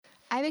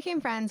I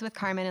became friends with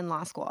Carmen in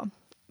law school.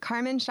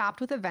 Carmen shopped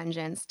with a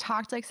vengeance,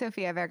 talked like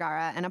Sofia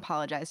Vergara, and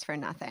apologized for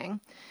nothing.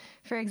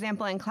 For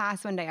example, in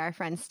class one day, our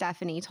friend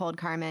Stephanie told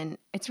Carmen,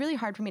 "It's really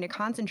hard for me to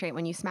concentrate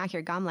when you smack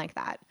your gum like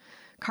that."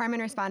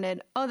 Carmen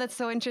responded, "Oh, that's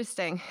so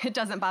interesting. It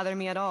doesn't bother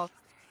me at all."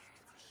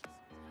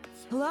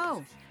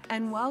 Hello,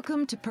 and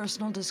welcome to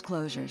Personal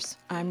Disclosures.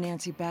 I'm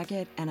Nancy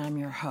Beckett, and I'm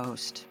your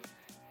host.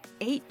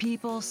 8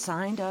 people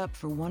signed up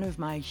for one of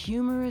my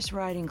humorous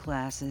writing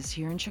classes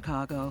here in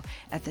Chicago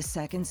at the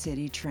Second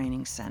City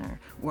Training Center,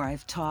 where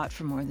I've taught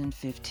for more than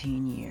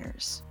 15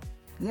 years.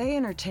 They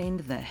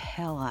entertained the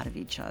hell out of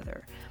each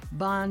other,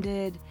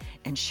 bonded,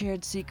 and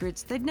shared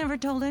secrets they'd never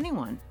told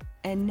anyone.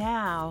 And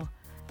now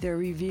they're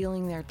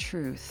revealing their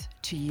truth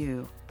to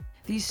you.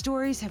 These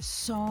stories have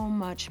so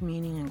much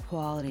meaning and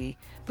quality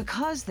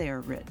because they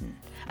are written.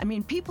 I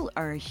mean, people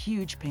are a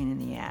huge pain in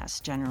the ass,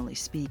 generally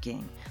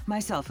speaking,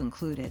 myself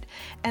included,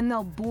 and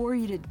they'll bore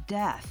you to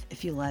death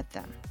if you let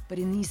them. But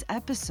in these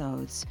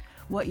episodes,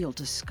 what you'll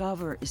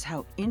discover is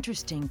how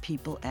interesting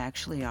people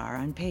actually are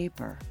on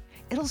paper.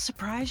 It'll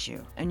surprise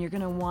you, and you're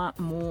going to want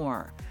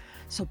more.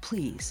 So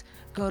please,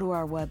 go to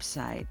our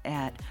website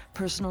at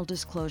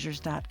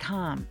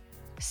personaldisclosures.com.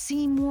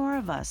 See more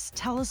of us,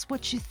 tell us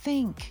what you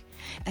think,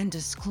 and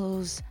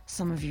disclose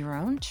some of your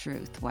own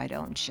truth, why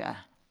don't you?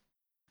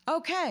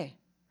 Okay,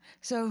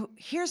 so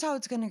here's how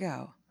it's going to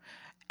go.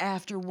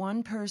 After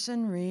one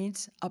person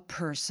reads a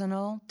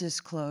personal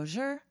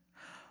disclosure,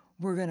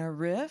 we're going to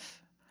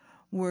riff,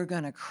 we're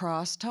going to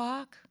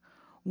crosstalk,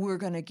 we're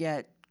going to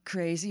get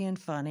crazy and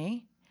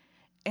funny,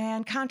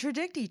 and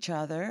contradict each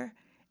other,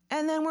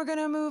 and then we're going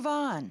to move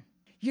on.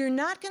 You're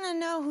not going to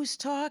know who's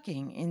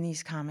talking in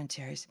these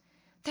commentaries.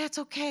 That's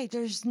okay.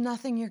 There's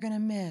nothing you're going to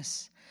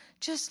miss.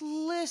 Just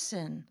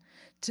listen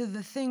to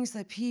the things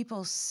that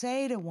people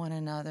say to one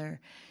another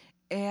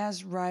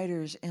as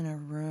writers in a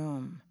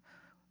room,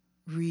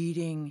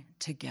 reading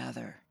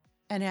together.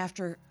 And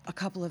after a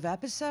couple of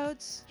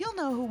episodes, you'll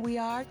know who we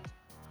are.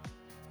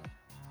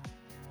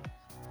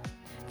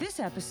 This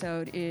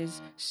episode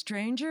is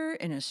Stranger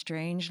in a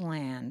Strange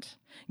Land,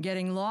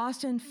 Getting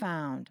Lost and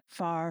Found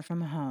Far from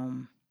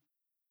Home.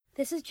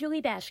 This is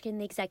Julie Bashkin,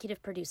 the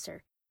executive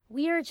producer.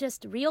 We are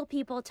just real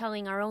people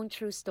telling our own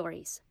true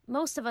stories.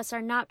 Most of us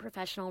are not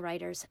professional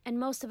writers, and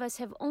most of us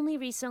have only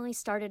recently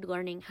started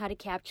learning how to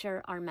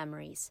capture our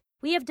memories.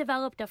 We have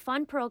developed a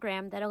fun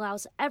program that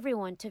allows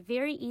everyone to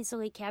very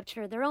easily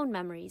capture their own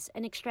memories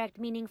and extract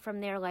meaning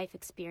from their life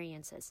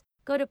experiences.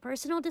 Go to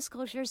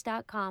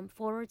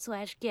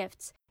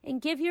personaldisclosures.com/gifts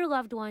and give your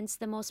loved ones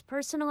the most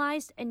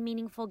personalized and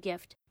meaningful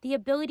gift, the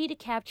ability to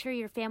capture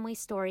your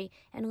family's story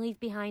and leave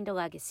behind a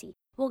legacy.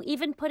 We'll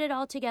even put it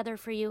all together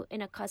for you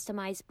in a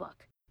customized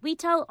book. We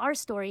tell our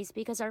stories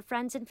because our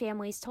friends and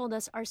families told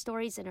us our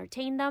stories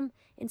entertained them,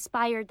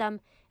 inspired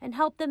them, and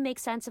helped them make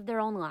sense of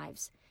their own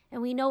lives.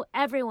 And we know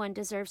everyone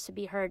deserves to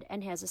be heard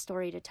and has a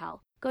story to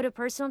tell. Go to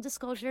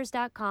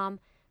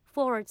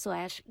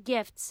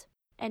personaldisclosures.com/gifts.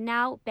 And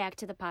now back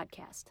to the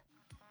podcast.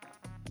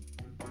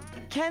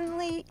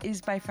 Kenley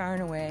is by far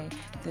and away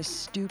the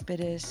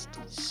stupidest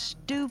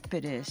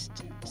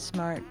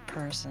smart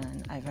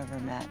person I've ever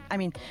met. I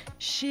mean,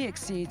 she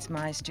exceeds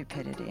my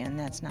stupidity, and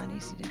that's not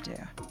easy to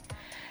do.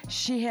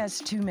 She has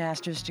 2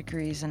 master's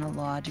degrees and a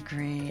law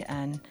degree,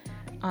 and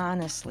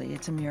honestly,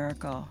 it's a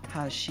miracle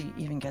how she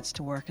even gets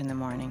to work in the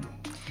morning.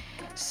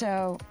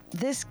 So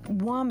this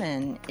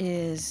woman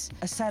is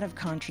a set of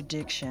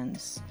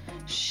contradictions.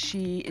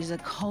 She is a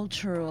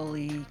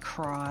culturally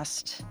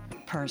crossed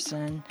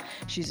person.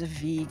 She's a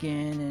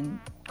vegan and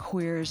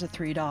queer as a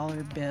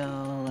 $3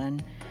 bill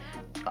and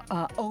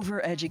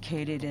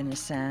overeducated in a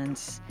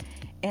sense.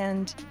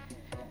 And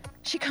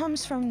she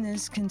comes from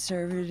this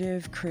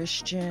conservative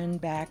Christian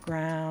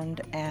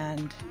background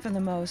and, for the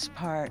most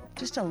part,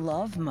 just a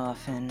love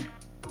muffin.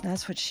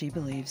 That's what she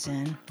believes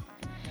in.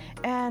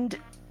 And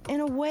in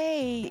a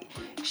way,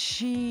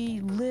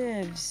 she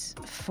lives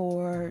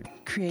for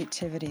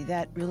creativity.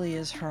 That really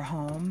is her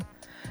home.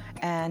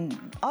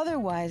 And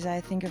otherwise,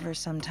 I think of her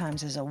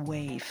sometimes as a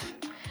waif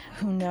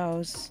who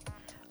knows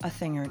a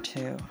thing or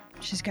two.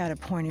 She's got a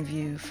point of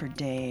view for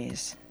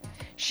days.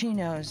 She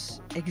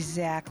knows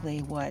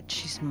exactly what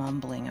she's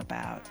mumbling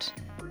about.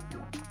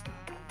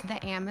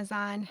 The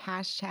Amazon,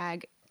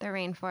 #the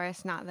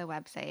rainforest, not the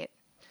website.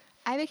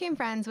 I became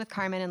friends with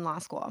Carmen in law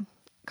school.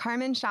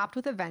 Carmen shopped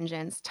with a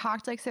vengeance,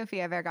 talked like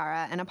Sofia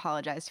Vergara, and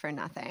apologized for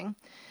nothing.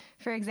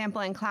 For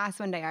example, in class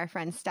one day, our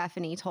friend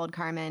Stephanie told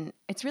Carmen,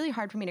 "It's really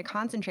hard for me to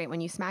concentrate when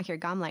you smack your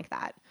gum like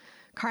that."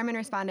 Carmen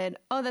responded,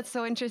 "Oh, that's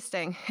so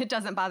interesting. It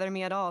doesn't bother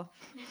me at all."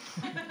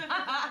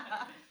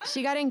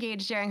 She got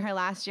engaged during her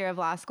last year of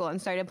law school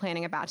and started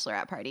planning a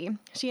bachelorette party.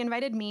 She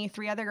invited me,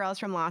 3 other girls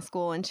from law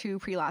school, and 2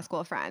 pre-law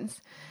school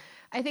friends.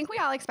 I think we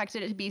all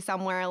expected it to be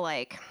somewhere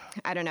like,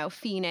 I don't know,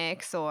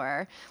 Phoenix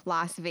or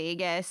Las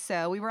Vegas.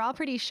 So we were all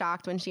pretty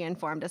shocked when she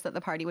informed us that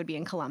the party would be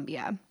in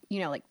Colombia, you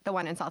know, like the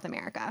one in South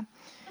America.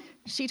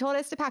 She told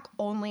us to pack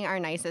only our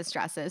nicest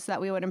dresses so that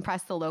we would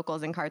impress the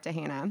locals in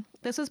Cartagena.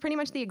 This was pretty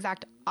much the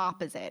exact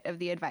opposite of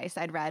the advice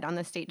I'd read on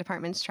the State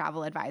Department's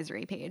travel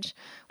advisory page,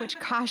 which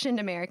cautioned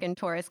American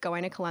tourists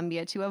going to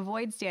Colombia to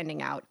avoid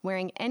standing out,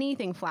 wearing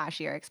anything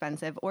flashy or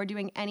expensive, or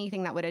doing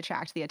anything that would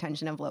attract the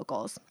attention of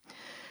locals.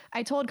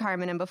 I told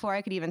Carmen, and before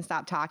I could even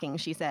stop talking,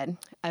 she said,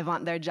 "I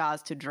want their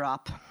jaws to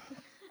drop."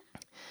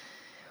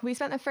 We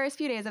spent the first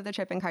few days of the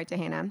trip in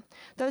Cartagena.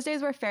 Those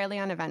days were fairly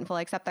uneventful,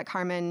 except that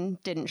Carmen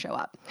didn't show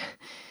up.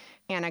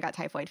 And I got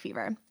typhoid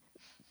fever.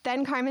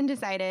 Then Carmen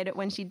decided,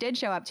 when she did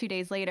show up 2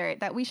 days later,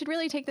 that we should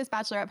really take this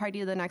bachelorette party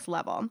to the next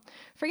level.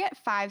 Forget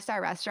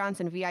 5-star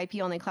restaurants and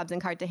VIP-only clubs in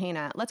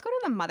Cartagena. Let's go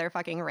to the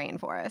motherfucking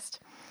rainforest.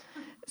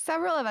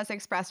 Several of us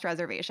expressed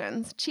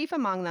reservations, chief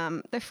among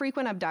them the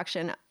frequent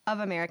abduction of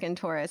American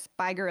tourists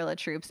by guerrilla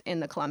troops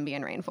in the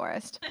Colombian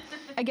rainforest.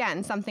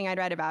 Again, something I'd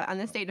read about on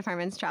the State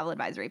Department's travel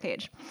advisory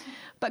page.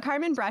 But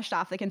Carmen brushed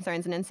off the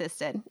concerns and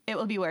insisted, "It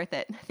will be worth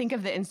it. Think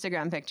of the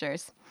Instagram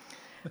pictures."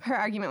 Her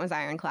argument was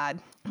ironclad.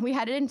 We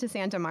headed into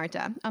Santa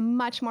Marta, a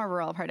much more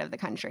rural part of the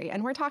country,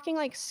 and we're talking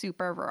like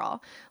super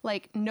rural,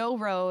 like no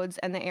roads,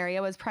 and the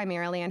area was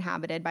primarily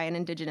inhabited by an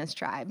indigenous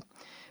tribe.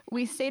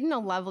 We stayed in a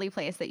lovely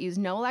place that used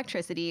no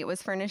electricity. It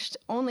was furnished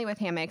only with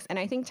hammocks, and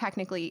I think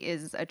technically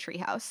is a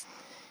treehouse.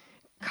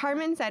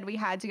 Carmen said we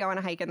had to go on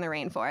a hike in the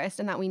rainforest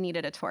and that we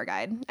needed a tour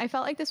guide. I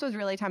felt like this was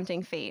really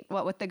tempting fate,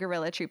 what with the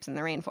guerrilla troops in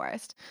the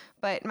rainforest.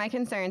 But my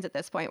concerns at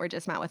this point were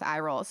just met with eye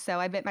rolls, so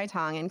I bit my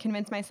tongue and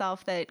convinced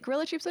myself that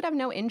guerrilla troops would have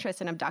no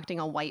interest in abducting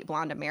a white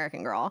blonde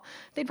American girl.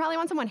 They'd probably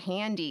want someone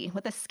handy,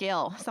 with a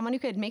skill, someone who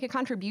could make a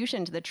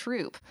contribution to the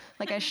troop,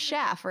 like a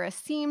chef or a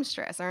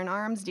seamstress or an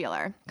arms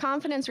dealer.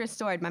 Confidence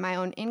restored by my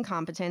own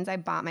incompetence, I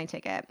bought my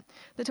ticket.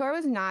 The tour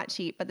was not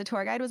cheap, but the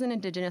tour guide was an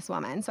indigenous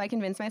woman, so I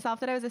convinced myself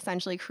that I was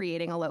essentially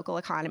creating a local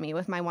economy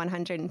with my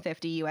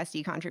 150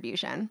 USD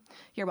contribution.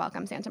 You're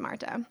welcome, Santa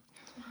Marta.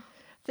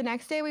 The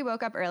next day, we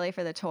woke up early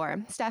for the tour.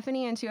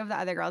 Stephanie and 2 of the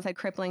other girls had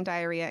crippling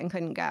diarrhea and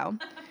couldn't go.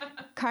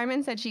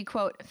 Carmen said she,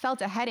 quote,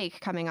 felt a headache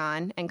coming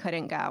on and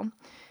couldn't go.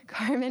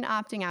 Carmen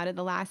opting out at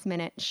the last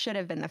minute should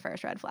have been the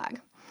first red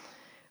flag.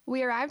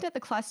 We arrived at the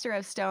cluster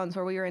of stones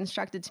where we were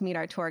instructed to meet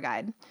our tour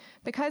guide.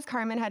 Because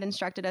Carmen had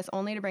instructed us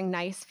only to bring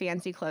nice,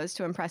 fancy clothes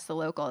to impress the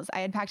locals, I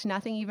had packed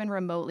nothing even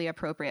remotely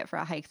appropriate for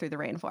a hike through the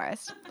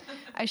rainforest.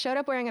 I showed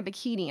up wearing a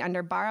bikini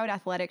under borrowed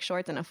athletic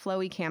shorts and a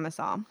flowy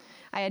camisole.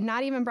 I had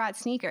not even brought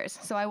sneakers,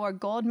 so I wore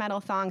gold metal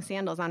thong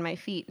sandals on my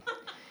feet.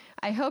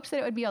 I hoped that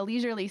it would be a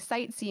leisurely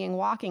sightseeing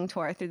walking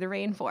tour through the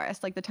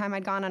rainforest, like the time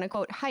I'd gone on a,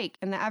 quote, hike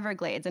in the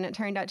Everglades, and it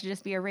turned out to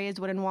just be a raised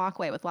wooden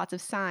walkway with lots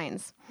of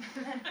signs.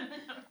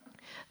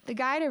 The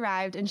guide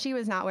arrived, and she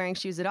was not wearing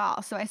shoes at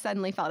all, so I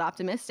suddenly felt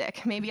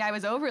optimistic. Maybe I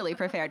was overly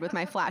prepared with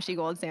my flashy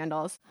gold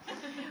sandals.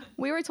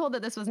 We were told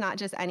that this was not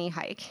just any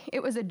hike.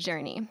 It was a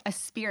journey, a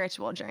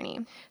spiritual journey.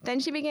 Then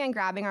she began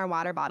grabbing our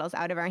water bottles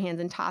out of our hands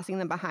and tossing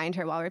them behind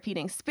her while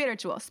repeating,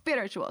 spiritual,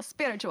 spiritual,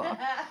 spiritual.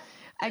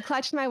 I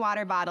clutched my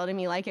water bottle to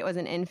me like it was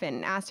an infant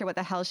and asked her what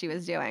the hell she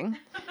was doing.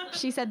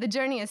 She said, the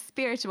journey is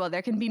spiritual.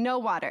 There can be no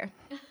water,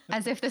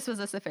 as if this was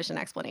a sufficient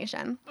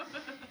explanation.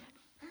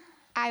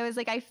 I was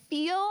like, I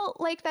feel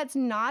like that's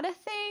not a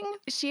thing.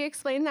 She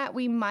explained that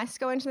we must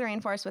go into the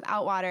rainforest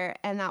without water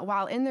and that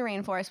while in the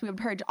rainforest, we would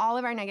purge all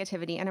of our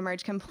negativity and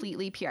emerge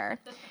completely pure.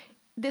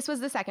 This was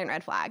the second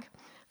red flag.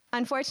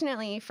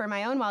 Unfortunately, for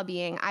my own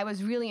well-being, I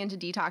was really into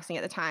detoxing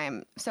at the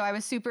time, so I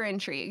was super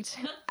intrigued.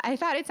 I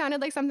thought it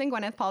sounded like something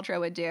Gwyneth Paltrow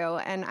would do,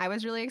 and I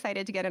was really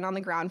excited to get in on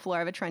the ground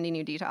floor of a trendy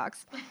new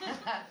detox.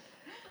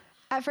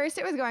 At first,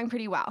 it was going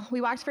pretty well.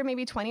 We walked for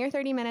maybe 20 or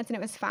 30 minutes and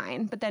it was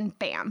fine, but then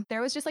bam,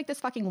 there was just like this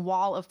fucking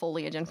wall of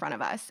foliage in front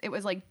of us. It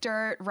was like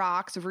dirt,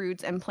 rocks,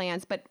 roots, and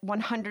plants, but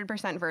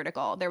 100%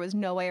 vertical. There was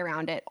no way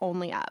around it,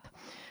 only up.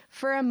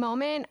 For a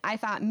moment, I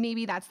thought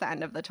maybe that's the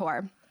end of the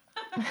tour.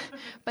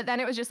 But then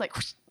it was just like,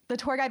 whoosh, the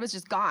tour guide was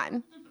just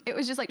gone. It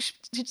was just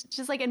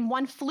like in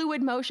one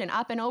fluid motion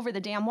up and over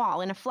the damn wall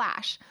in a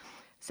flash.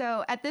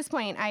 So at this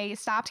point, I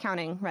stopped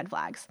counting red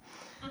flags.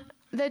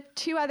 The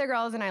 2 other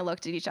girls and I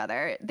looked at each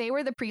other. They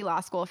were the pre-law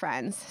school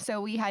friends,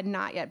 so we had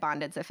not yet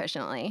bonded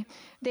sufficiently.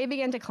 They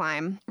began to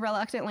climb.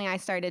 Reluctantly, I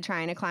started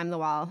trying to climb the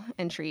wall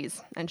and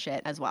trees and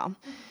shit as well.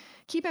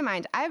 Keep in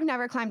mind, I've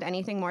never climbed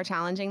anything more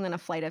challenging than a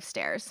flight of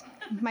stairs.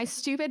 My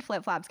stupid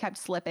flip-flops kept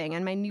slipping,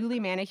 and my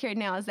newly manicured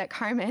nails that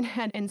Carmen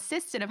had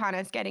insisted upon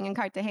us getting in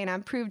Cartagena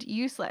proved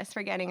useless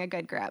for getting a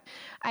good grip.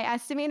 I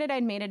estimated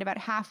I'd made it about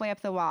halfway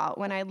up the wall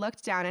when I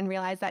looked down and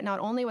realized that not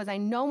only was I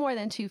no more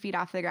than 2 feet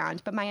off the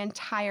ground, but my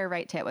entire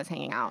right tit was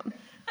hanging out.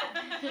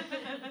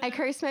 I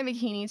cursed my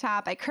bikini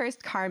top, I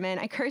cursed Carmen,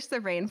 I cursed the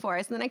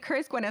rainforest, and then I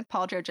cursed Gwyneth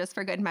Paltrow just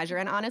for good measure,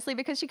 and honestly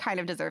because she kind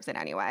of deserves it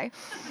anyway.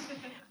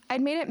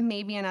 I'd made it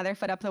maybe another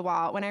foot up the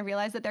wall when I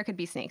realized that there could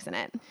be snakes in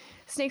it.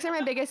 Snakes are my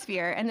biggest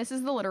fear, and this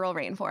is the literal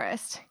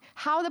rainforest.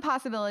 How the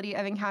possibility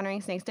of encountering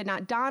snakes did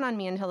not dawn on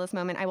me until this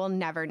moment, I will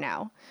never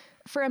know.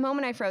 For a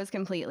moment, I froze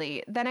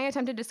completely. Then I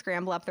attempted to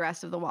scramble up the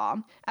rest of the wall.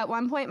 At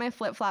one point, my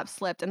flip-flops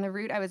slipped and the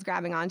root I was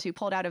grabbing onto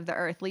pulled out of the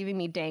earth, leaving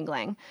me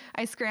dangling.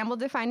 I scrambled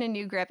to find a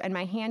new grip and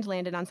my hand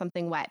landed on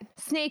something wet.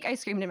 Snake, I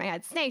screamed in my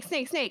head. Snake,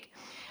 snake, snake.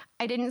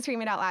 I didn't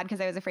scream it out loud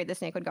because I was afraid the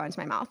snake would go into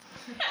my mouth.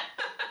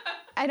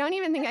 I don't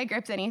even think I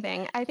gripped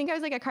anything. I think I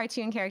was like a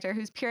cartoon character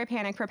whose pure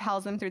panic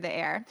propels them through the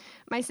air.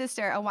 My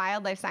sister, a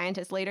wildlife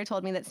scientist, later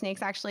told me that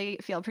snakes actually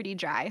feel pretty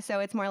dry, so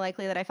it's more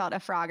likely that I felt a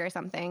frog or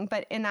something,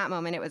 but in that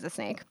moment, it was a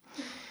snake.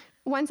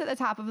 Once at the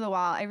top of the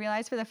wall, I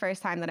realized for the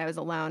first time that I was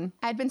alone.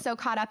 I'd been so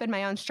caught up in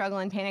my own struggle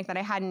and panic that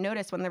I hadn't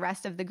noticed when the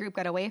rest of the group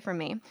got away from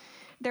me.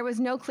 There was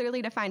no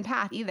clearly defined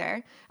path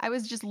either. I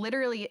was just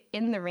literally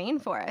in the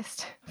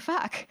rainforest.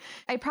 Fuck.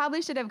 I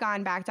probably should have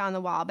gone back down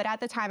the wall, but at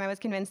the time I was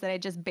convinced that I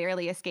just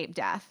barely escaped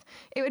death.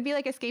 It would be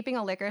like escaping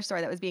a liquor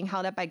store that was being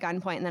held up by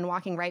gunpoint and then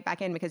walking right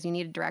back in because you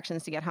needed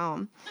directions to get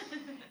home.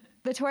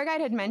 The tour guide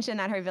had mentioned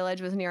that her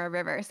village was near a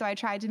river, so I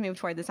tried to move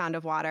toward the sound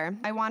of water.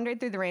 I wandered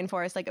through the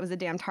rainforest like it was a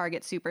damn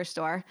Target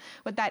superstore,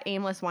 with that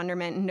aimless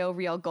wonderment and no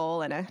real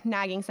goal and a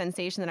nagging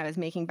sensation that I was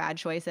making bad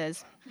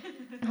choices.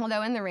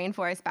 Although in the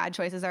rainforest, bad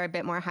choices are a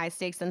bit more high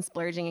stakes than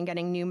splurging and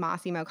getting new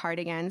Mossimo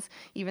cardigans,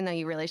 even though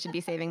you really should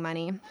be saving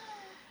money.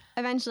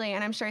 Eventually,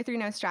 and I'm sure through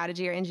no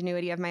strategy or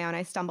ingenuity of my own,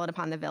 I stumbled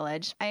upon the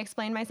village. I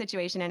explained my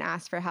situation and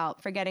asked for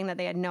help, forgetting that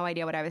they had no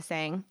idea what I was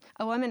saying.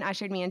 A woman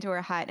ushered me into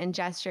her hut and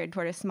gestured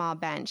toward a small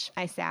bench.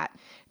 I sat.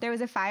 There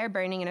was a fire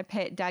burning in a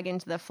pit dug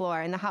into the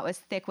floor, and the hut was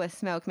thick with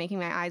smoke, making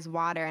my eyes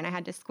water, and I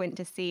had to squint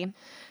to see.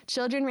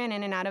 Children ran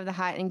in and out of the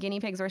hut, and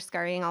guinea pigs were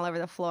scurrying all over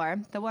the floor.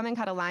 The woman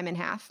cut a lime in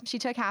half. She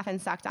took half and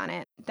sucked on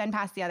it, then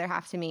passed the other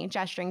half to me,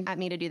 gesturing at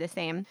me to do the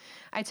same.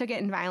 I took it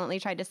and violently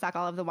tried to suck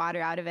all of the water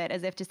out of it,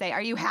 as if to say,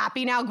 "Are you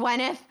happy now,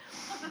 Gwyneth?"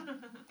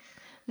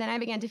 Then I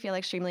began to feel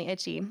extremely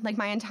itchy, like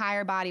my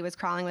entire body was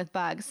crawling with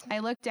bugs. I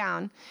looked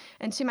down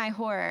and, to my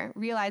horror,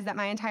 realized that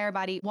my entire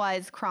body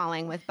was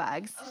crawling with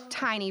bugs,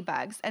 tiny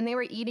bugs, and they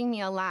were eating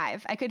me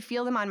alive. I could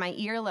feel them on my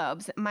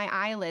earlobes, my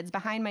eyelids,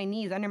 behind my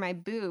knees, under my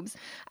boobs.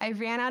 I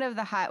ran out of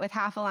the hut with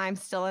half a lime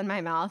still in my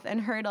mouth and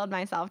hurtled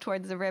myself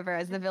towards the river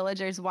as the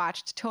villagers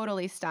watched,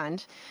 totally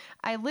stunned.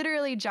 I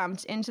literally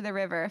jumped into the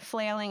river,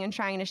 flailing and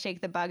trying to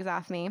shake the bugs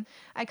off me.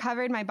 I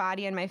covered my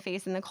body and my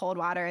face in the cold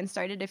water and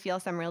started to feel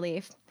some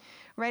relief.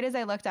 Right as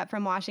I looked up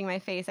from washing my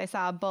face, I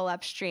saw a bull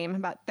upstream,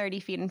 about 30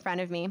 feet in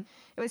front of me.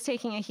 It was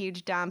taking a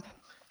huge dump.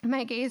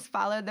 My gaze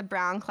followed the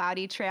brown,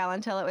 cloudy trail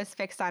until it was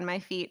fixed on my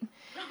feet.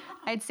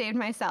 I'd saved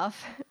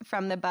myself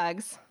from the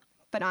bugs.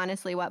 But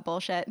honestly, what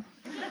bullshit.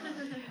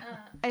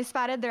 I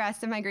spotted the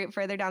rest of my group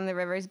further down the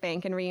river's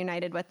bank and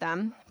reunited with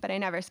them, but I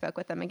never spoke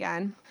with them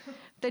again.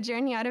 The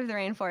journey out of the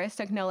rainforest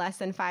took no less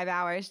than 5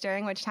 hours,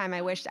 during which time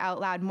I wished out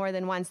loud more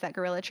than once that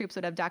guerrilla troops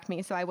would abduct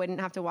me so I wouldn't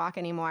have to walk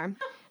anymore.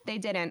 They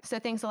didn't, so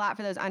thanks a lot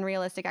for those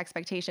unrealistic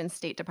expectations,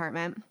 State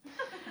Department.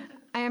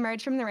 I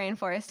emerged from the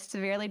rainforest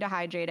severely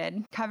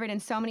dehydrated, covered in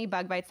so many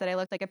bug bites that I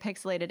looked like a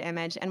pixelated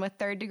image, and with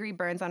third-degree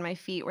burns on my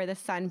feet where the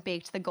sun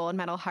baked the gold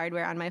metal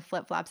hardware on my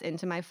flip-flops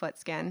into my foot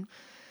skin.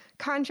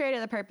 Contrary to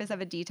the purpose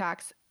of a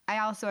detox, I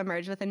also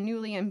emerged with a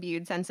newly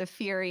imbued sense of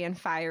fury and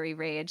fiery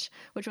rage,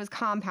 which was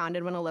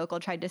compounded when a local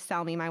tried to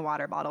sell me my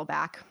water bottle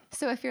back.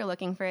 So if you're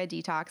looking for a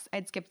detox,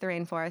 I'd skip the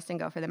rainforest and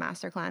go for the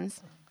Master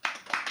Cleanse.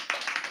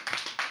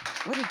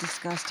 What a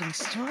disgusting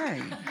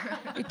story.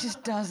 It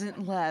just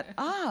doesn't let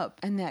up.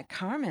 And that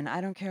Carmen, I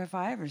don't care if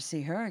I ever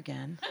see her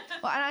again.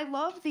 Well, and I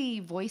love the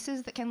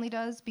voices that Kenley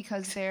does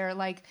because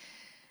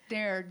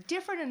they're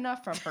different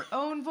enough from her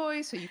own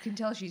voice, so you can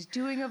tell she's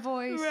doing a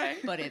voice, right.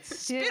 But it's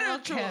still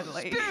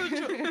Kenley.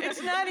 Spiritual.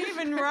 It's not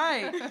even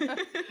right.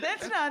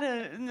 That's not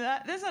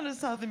a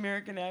South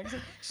American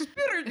accent.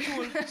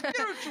 Spiritual.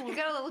 You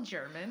got a little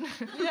German.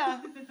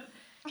 Yeah.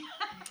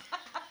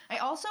 I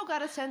also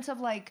got a sense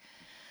of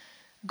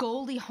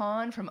Goldie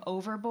Hawn from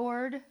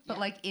Overboard,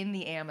 but in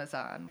the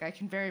Amazon. I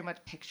can very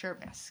much picture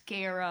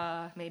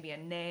mascara, maybe a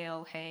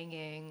nail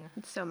hanging.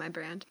 It's so my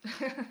brand.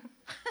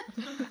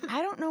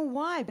 I don't know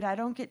why, but I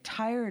don't get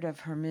tired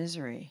of her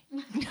misery.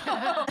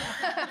 No,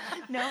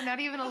 not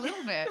even a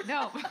little bit.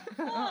 No.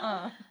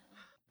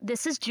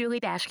 This is Julie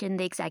Bashkin,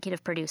 the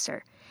executive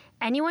producer.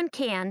 Anyone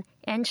can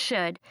and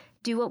should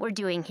do what we're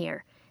doing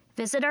here.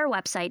 Visit our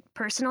website,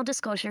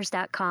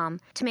 personaldisclosures.com,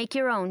 to make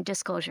your own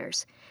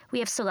disclosures. We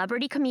have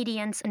celebrity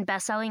comedians and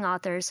best-selling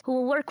authors who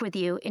will work with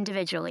you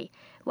individually.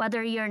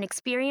 Whether you're an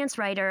experienced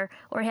writer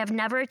or have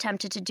never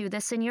attempted to do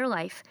this in your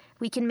life,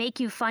 we can make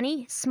you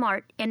funny,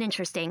 smart, and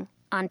interesting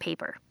on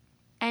paper.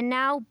 And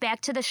now,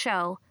 back to the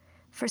show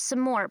for some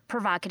more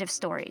provocative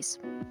stories.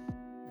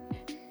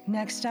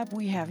 Next up,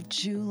 we have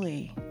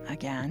Julie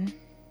again.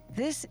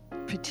 This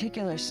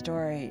particular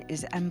story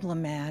is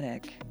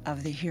emblematic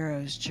of the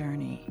hero's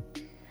journey.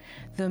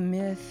 The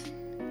myth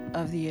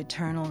of the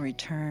eternal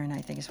return,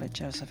 I think is what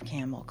Joseph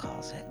Campbell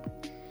calls it.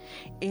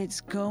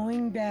 It's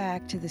going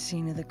back to the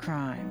scene of the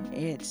crime.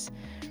 It's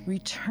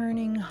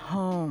returning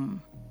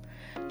home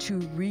to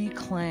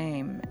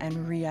reclaim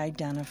and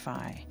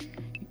re-identify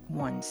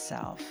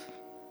oneself.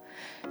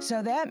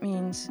 So that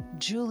means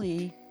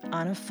Julie,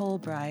 on a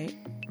Fulbright,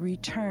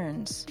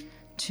 returns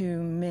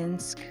to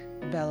Minsk,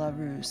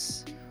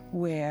 Belarus,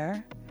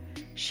 where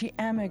she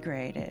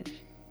emigrated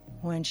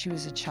when she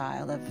was a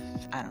child of,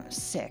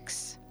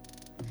 6.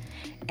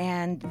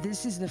 And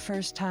this is the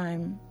first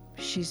time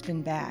she's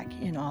been back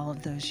in all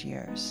of those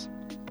years.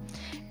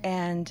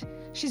 And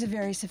she's a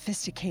very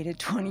sophisticated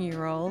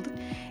 20-year-old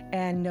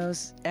and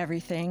knows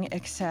everything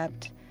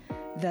except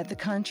that the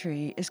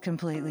country is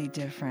completely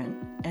different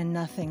and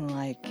nothing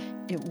like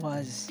it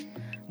was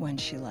when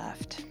she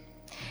left.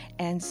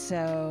 And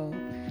so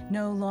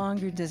no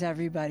longer does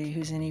everybody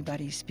who's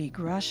anybody speak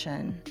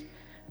Russian,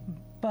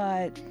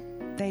 but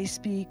they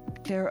speak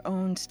their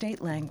own state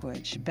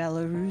language,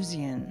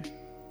 Belarusian.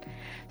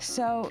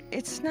 So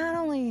it's not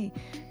only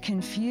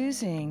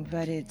confusing,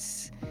 but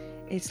it's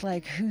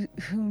like who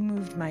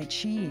moved my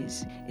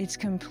cheese? It's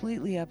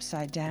completely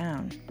upside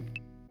down.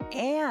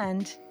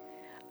 And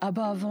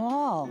above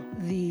all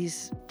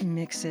these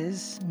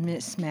mixes,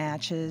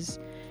 mismatches,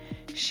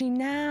 she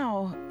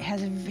now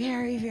has a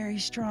very, very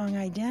strong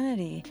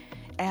identity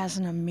as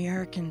an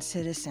American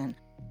citizen.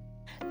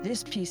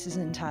 This piece is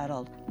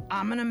entitled,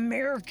 "I'm an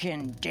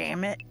American,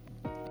 damn it."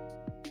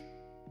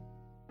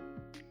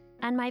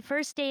 On my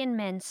first day in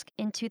Minsk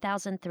in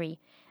 2003,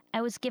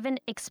 I was given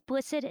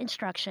explicit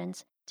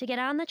instructions to get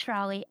on the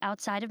trolley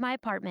outside of my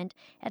apartment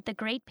at the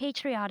Great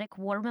Patriotic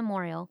War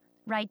Memorial,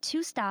 ride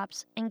 2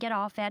 stops, and get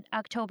off at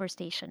October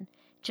Station,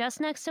 just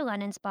next to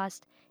Lenin's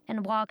bust,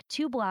 and walk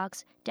 2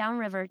 blocks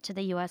downriver to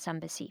the U.S.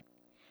 Embassy.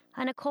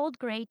 On a cold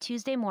gray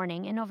Tuesday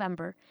morning in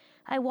November,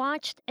 I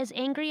watched as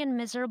angry and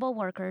miserable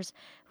workers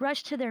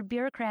rushed to their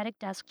bureaucratic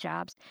desk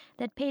jobs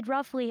that paid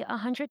roughly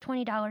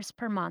 $120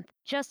 per month,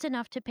 just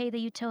enough to pay the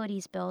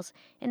utilities bills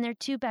in their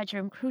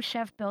 2-bedroom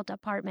Khrushchev-built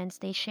apartments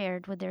they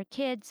shared with their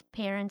kids,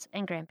 parents,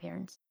 and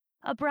grandparents.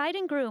 A bride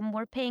and groom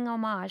were paying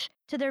homage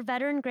to their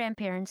veteran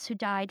grandparents who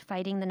died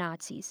fighting the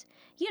Nazis.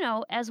 You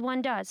know, as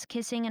one does,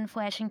 kissing and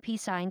flashing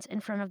peace signs in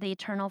front of the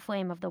eternal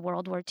flame of the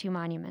World War II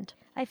monument.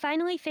 I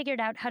finally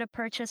figured out how to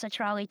purchase a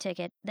trolley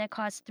ticket that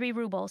cost 3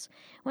 rubles,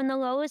 when the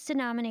lowest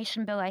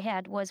denomination bill I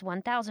had was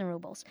 1,000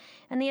 rubles,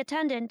 and the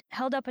attendant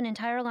held up an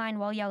entire line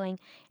while yelling,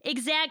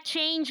 "Exact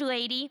change,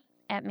 lady,"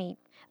 at me.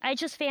 I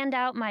just fanned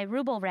out my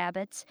ruble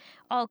rabbits,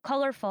 all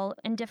colorful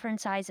in different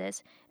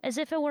sizes, as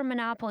if it were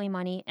Monopoly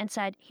money, and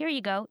said, "Here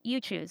you go,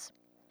 you choose."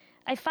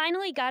 I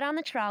finally got on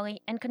the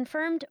trolley and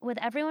confirmed with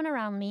everyone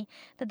around me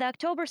that the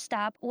October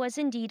stop was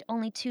indeed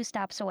only 2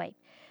 stops away.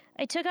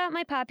 I took out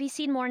my poppy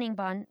seed morning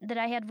bun that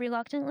I had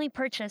reluctantly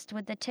purchased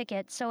with the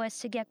ticket so as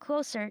to get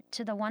closer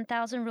to the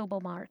 1,000 ruble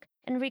mark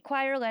and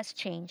require less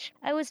change.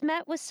 I was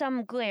met with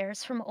some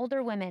glares from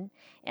older women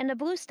and a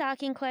blue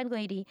stocking-clad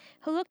lady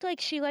who looked like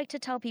she liked to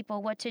tell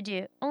people what to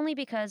do, only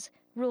because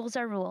rules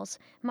are rules,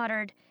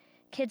 muttered,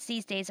 "Kids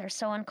these days are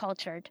so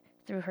uncultured,"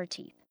 through her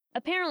teeth.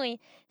 Apparently,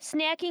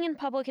 snacking in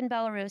public in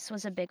Belarus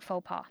was a big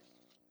faux pas.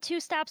 2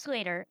 stops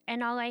later,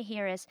 and all I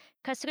hear is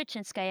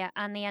Kostrichinskaya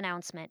on the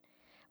announcement.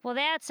 Well,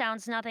 that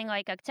sounds nothing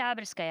like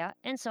Oktyabrskaya,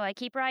 and so I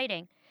keep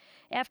riding.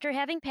 After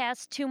having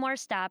passed 2 more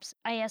stops,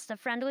 I ask the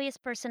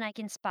friendliest person I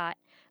can spot,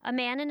 a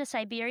man in a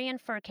Siberian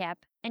fur cap,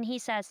 and he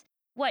says,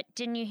 "What,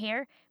 didn't you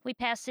hear? We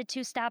passed it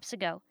 2 stops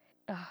ago."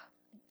 Ugh.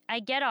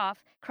 I get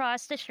off,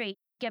 cross the street,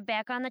 get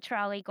back on the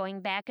trolley going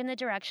back in the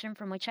direction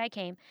from which I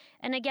came,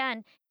 and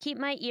again keep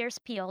my ears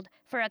peeled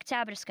for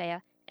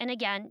Oktyabrskaya, and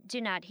again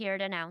do not hear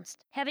it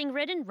announced. Having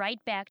ridden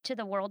right back to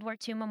the World War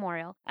II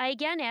memorial, I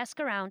again ask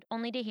around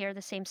only to hear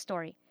the same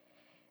story.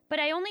 "But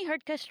I only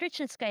heard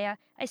Kostrichinskaya.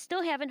 I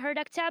still haven't heard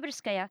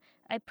Oktyabrskaya,"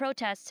 I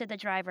protest to the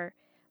driver.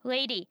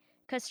 "Lady,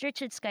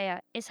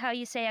 Kostrichinskaya is how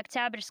you say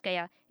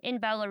Oktyabrskaya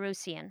in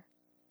Belarusian."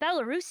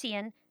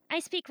 "Belarusian? I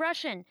speak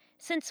Russian.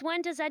 Since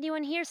when does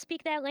anyone here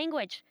speak that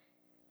language?"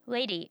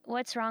 "Lady,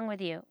 what's wrong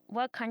with you?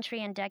 What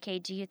country and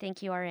decade do you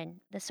think you are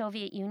in? The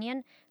Soviet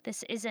Union?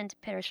 This isn't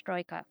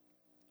perestroika."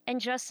 And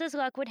just as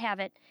luck would have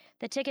it,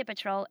 the ticket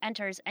patrol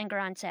enters and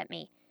grunts at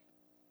me.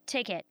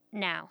 "Ticket,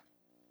 now."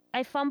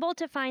 I fumble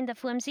to find the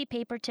flimsy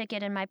paper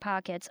ticket in my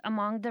pockets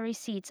among the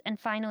receipts and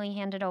finally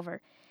hand it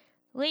over.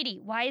 "Lady,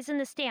 why isn't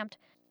this stamped?"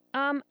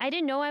 I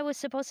didn't know I was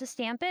supposed to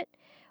stamp it.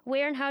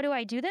 Where and how do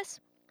I do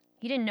this?"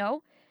 "You didn't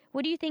know?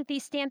 What do you think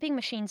these stamping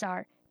machines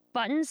are?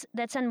 Buttons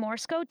that send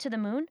Morse code to the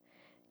moon?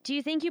 Do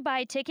you think you buy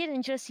a ticket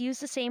and just use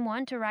the same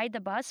one to ride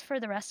the bus for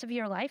the rest of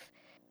your life?"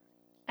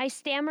 I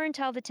stammer and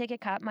tell the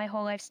ticket cop my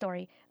whole life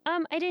story.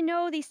 I didn't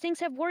know these things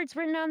have words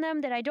written on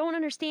them that I don't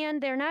understand.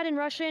 They're not in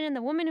Russian, and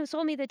the woman who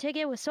sold me the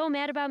ticket was so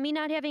mad about me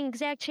not having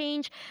exact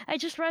change. I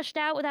just rushed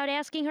out without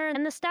asking her,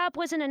 and the stop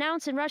wasn't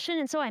announced in Russian,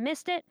 and so I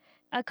missed it."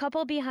 A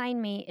couple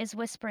behind me is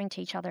whispering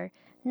to each other.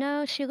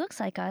 "No, she looks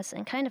like us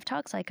and kind of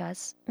talks like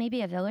us.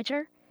 Maybe a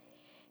villager?"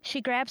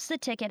 She grabs the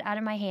ticket out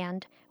of my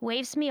hand,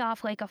 waves me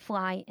off like a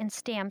fly, and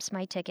stamps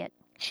my ticket.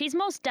 "She's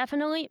most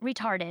definitely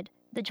retarded,"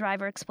 the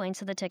driver explains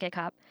to the ticket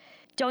cop.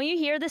 "Don't you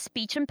hear the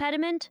speech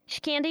impediment?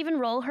 She can't even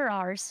roll her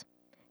R's."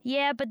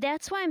 "Yeah, but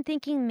that's why I'm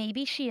thinking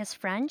maybe she is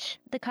French,"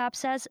 the cop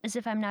says, as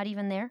if I'm not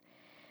even there.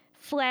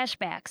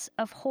 Flashbacks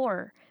of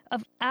horror,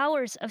 of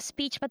hours of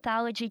speech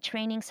pathology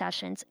training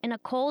sessions in a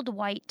cold,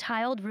 white,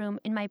 tiled room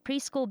in my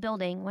preschool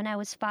building when I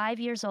was 5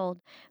 years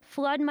old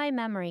flood my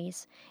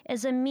memories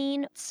as a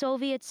mean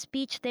Soviet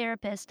speech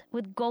therapist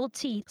with gold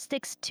teeth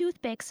sticks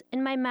toothpicks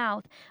in my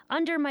mouth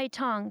under my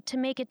tongue to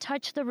make it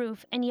touch the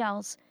roof and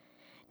yells,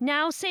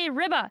 "Now say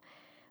riba,"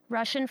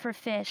 Russian for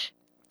fish.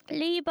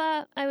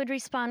 "Liba," I would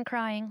respond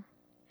crying.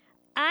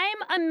 "I'm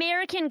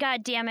American,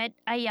 goddammit,"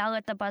 I yell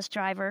at the bus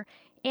driver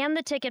and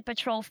the ticket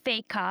patrol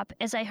fake cop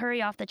as I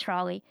hurry off the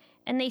trolley,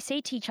 and they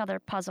say to each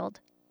other, puzzled,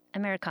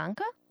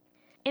 "Amerikanka?"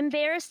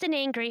 Embarrassed and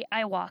angry,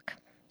 I walk.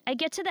 I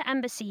get to the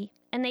embassy,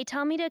 and they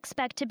tell me to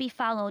expect to be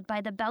followed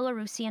by the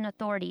Belarusian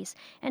authorities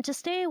and to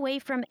stay away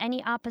from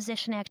any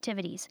opposition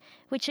activities,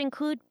 which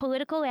include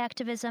political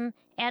activism,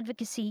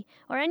 advocacy,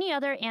 or any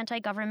other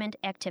anti-government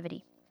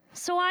activity.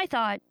 So I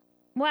thought,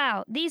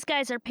 wow, these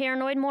guys are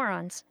paranoid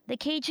morons. The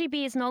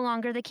KGB is no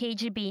longer the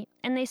KGB,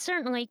 and they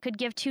certainly could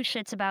give two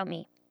shits about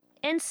me.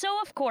 And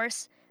so, of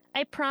course,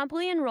 I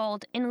promptly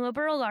enrolled in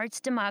liberal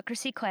arts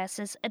democracy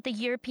classes at the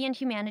European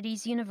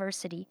Humanities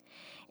University,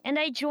 and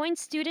I joined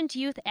student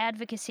youth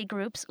advocacy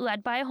groups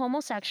led by a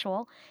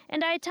homosexual,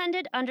 and I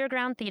attended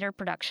underground theater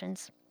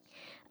productions.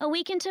 A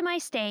week into my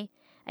stay,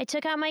 I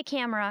took out my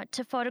camera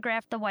to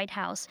photograph the White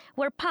House,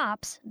 where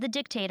Pops, the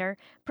dictator,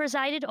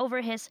 presided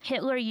over his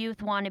Hitler Youth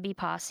wannabe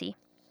posse.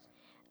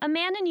 A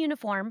man in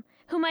uniform,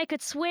 whom I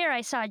could swear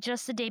I saw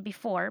just the day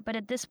before, but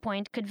at this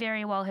point could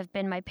very well have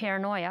been my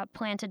paranoia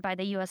planted by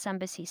the U.S.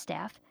 Embassy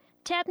staff,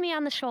 tapped me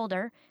on the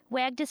shoulder,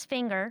 wagged his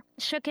finger,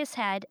 shook his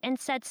head, and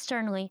said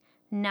sternly,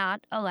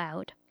 "Not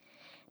allowed."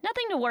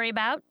 Nothing to worry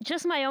about,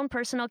 just my own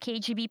personal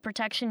KGB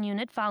protection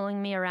unit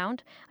following me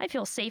around. I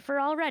feel safer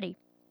already.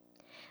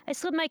 I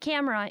slid my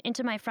camera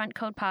into my front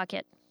coat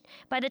pocket.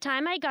 By the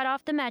time I got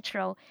off the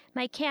metro,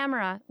 my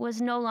camera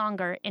was no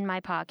longer in my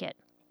pocket.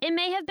 It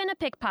may have been a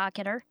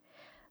pickpocketer,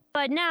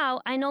 but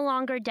now I no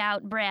longer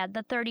doubt Brad,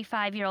 the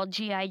 35-year-old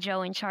G.I.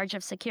 Joe in charge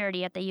of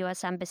security at the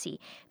U.S. Embassy,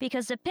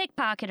 because the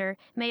pickpocketer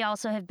may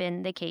also have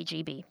been the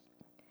KGB.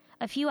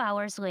 A few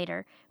hours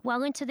later,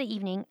 well into the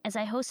evening, as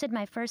I hosted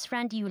my first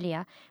friend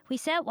Yulia, we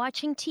sat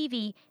watching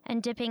TV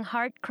and dipping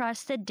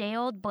hard-crusted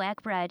day-old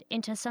black bread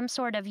into some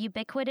sort of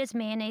ubiquitous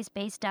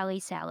mayonnaise-based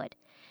deli salad.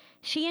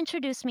 She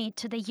introduced me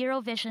to the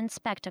Eurovision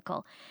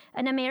spectacle,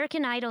 an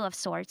American Idol of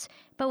sorts,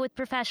 but with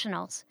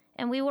professionals,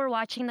 and we were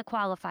watching the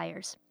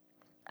qualifiers.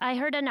 I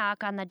heard a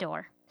knock on the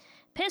door.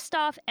 Pissed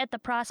off at the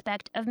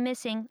prospect of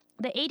missing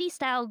the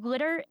 80s-style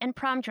glitter and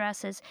prom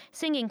dresses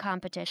singing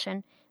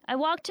competition, I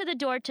walked to the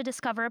door to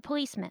discover a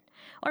policeman,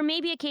 or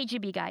maybe a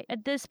KGB guy.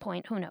 At this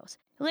point, who knows?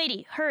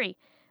 "Lady, hurry.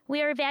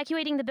 We are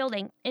evacuating the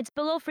building. It's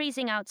below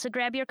freezing out, so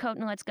grab your coat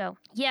and let's go."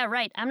 "Yeah,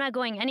 right. I'm not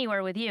going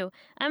anywhere with you.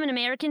 I'm an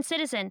American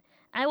citizen.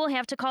 I will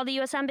have to call the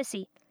U.S.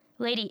 Embassy."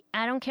 "Lady,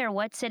 I don't care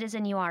what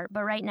citizen you are,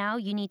 but right now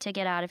you need to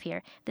get out of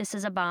here. This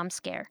is a bomb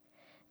scare."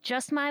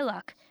 Just my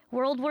luck.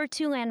 World War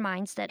II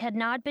landmines that had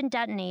not been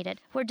detonated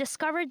were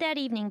discovered that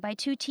evening by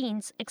two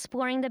teens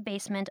exploring the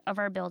basement of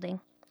our building.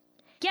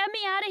 "Get me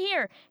out of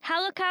here!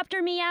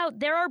 Helicopter me out!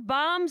 There are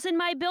bombs in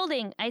my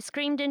building!" I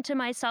screamed into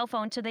my cell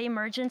phone to the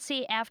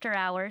emergency after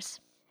hours.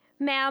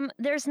 "Ma'am,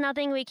 there's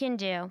nothing we can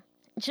do.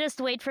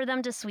 Just wait for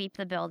them to sweep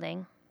the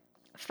building."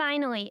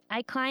 Finally,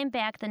 I climbed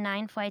back the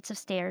 9 flights of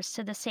stairs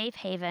to the safe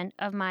haven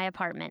of my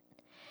apartment.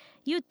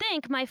 You'd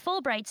think my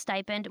Fulbright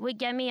stipend would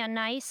get me a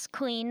nice,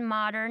 clean,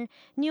 modern,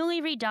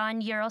 newly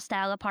redone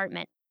Euro-style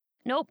apartment.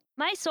 Nope,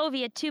 my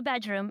Soviet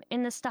 2-bedroom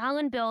in the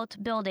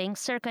Stalin-built building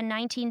circa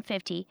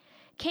 1950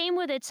 came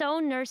with its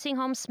own nursing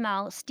home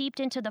smell steeped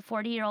into the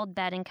 40-year-old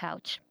bed and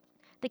couch.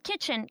 The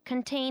kitchen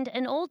contained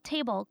an old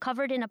table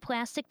covered in a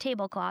plastic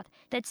tablecloth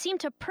that seemed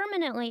to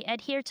permanently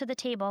adhere to the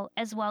table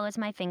as well as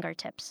my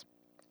fingertips.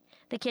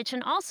 The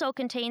kitchen also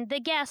contained the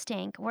gas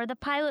tank where the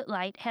pilot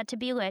light had to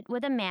be lit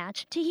with a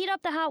match to heat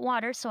up the hot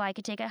water so I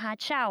could take a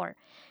hot shower.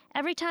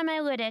 Every time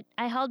I lit it,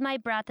 I held my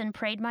breath and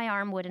prayed my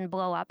arm wouldn't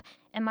blow up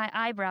and my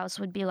eyebrows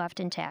would be left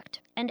intact.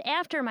 And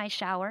after my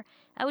shower,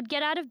 I would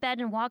get out of bed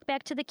and walk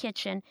back to the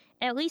kitchen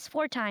at least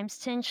 4 times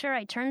to ensure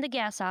I turned the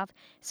gas off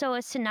so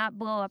as to not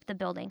blow up the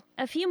building.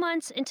 A few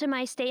months into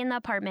my stay in the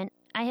apartment,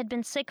 I had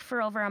been sick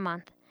for over a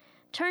month.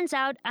 Turns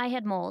out I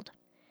had mold.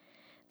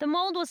 The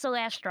mold was the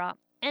last straw.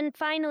 And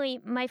finally,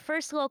 my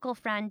first local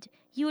friend,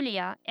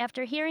 Yulia,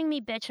 after hearing me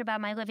bitch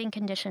about my living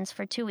conditions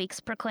for 2 weeks,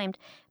 proclaimed,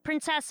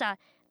 "Princessa,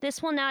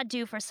 this will not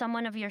do for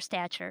someone of your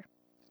stature."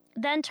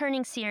 Then,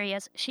 turning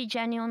serious, she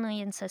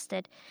genuinely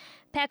insisted,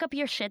 "Pack up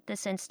your shit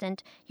this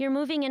instant. You're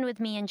moving in with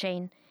me and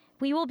Jane.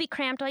 We will be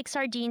cramped like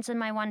sardines in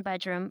my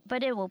 1-bedroom,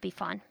 but it will be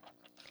fun."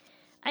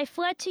 I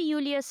fled to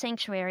Yulia's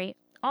sanctuary,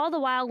 all the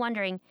while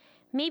wondering,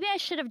 maybe I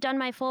should have done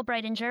my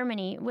Fulbright in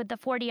Germany with the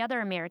 40 other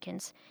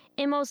Americans.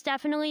 It most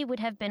definitely would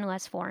have been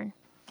less foreign.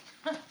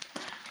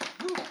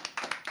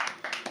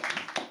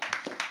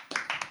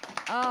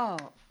 Oh,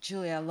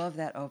 Julia, I love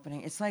that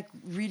opening. It's like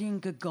reading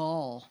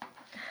Gogol,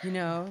 you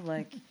know,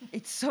 like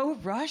it's so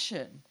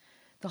Russian,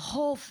 the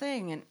whole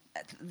thing, and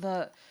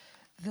the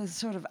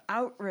sort of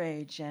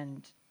outrage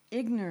and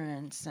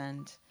ignorance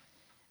and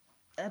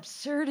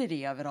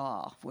absurdity of it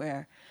all,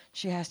 where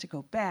she has to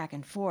go back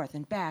and forth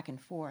and back and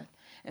forth.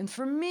 And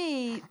for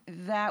me,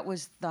 that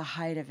was the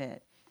height of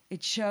it.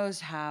 It shows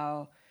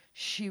how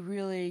she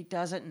really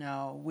doesn't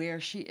know where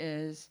she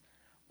is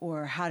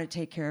or how to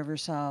take care of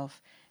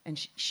herself.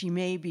 And she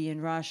may be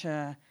in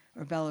Russia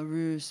or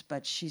Belarus,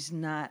 but she's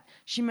not.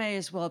 She may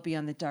as well be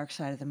on the dark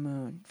side of the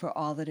moon for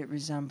all that it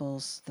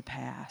resembles the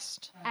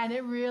past. And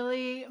it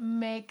really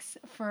makes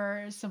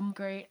for some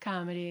great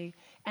comedy.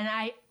 And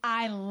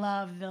I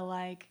love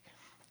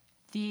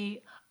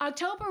the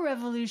October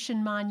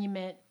Revolution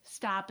monument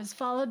stop is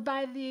followed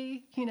by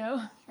the,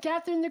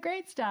 Catherine the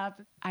Great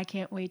stop. I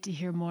can't wait to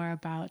hear more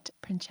about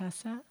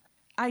Princessa.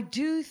 I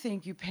do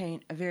think you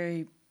paint a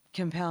very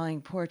compelling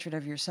portrait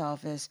of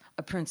yourself as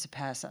a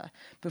principessa.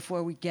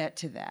 Before we get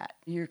to that,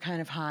 you're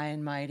kind of high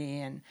and mighty,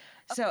 and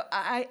so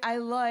I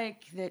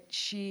like that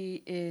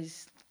she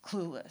is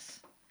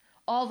clueless,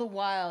 all the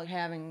while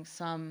having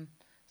some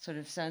sort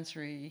of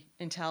sensory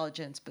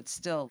intelligence, but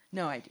still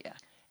no idea.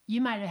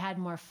 You might have had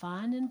more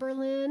fun in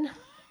Berlin,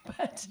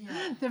 but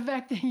the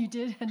fact that you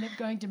did end up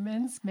going to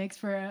Minsk makes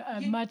for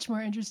a much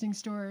more interesting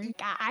story.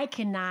 I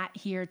cannot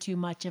hear too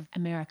much of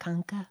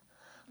Amerikanka.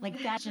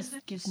 That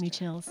just gives me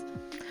chills.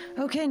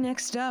 Okay,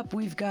 next up,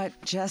 we've got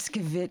Jessica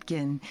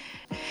Vitkin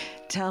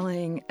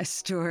telling a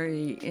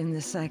story in the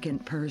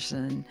second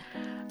person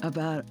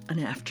about an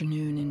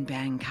afternoon in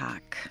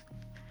Bangkok.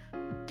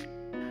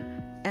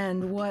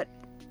 And what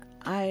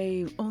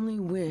I only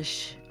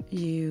wish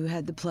you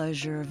had the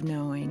pleasure of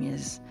knowing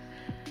is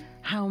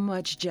how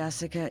much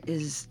Jessica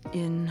is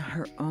in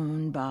her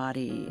own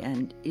body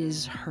and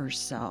is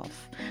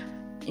herself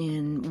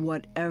in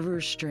whatever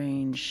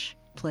strange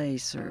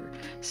place or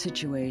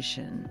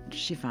situation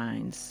she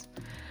finds,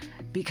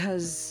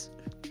 because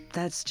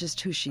that's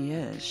just who she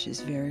is. She's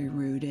very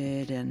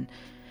rooted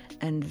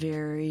and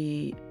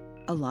very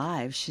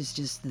alive. She's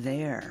just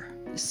there.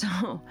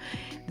 So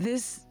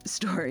this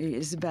story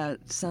is about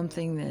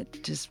something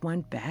that just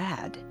went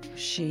bad.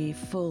 She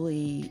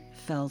fully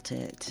felt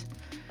it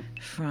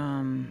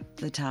from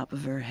the top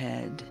of her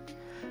head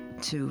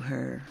to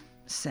her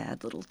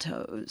sad little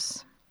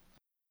toes.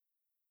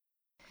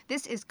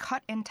 This is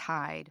Cut and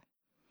Tied.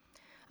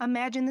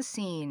 Imagine the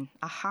scene,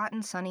 a hot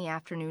and sunny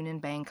afternoon in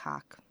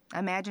Bangkok.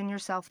 Imagine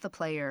yourself the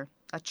player,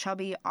 a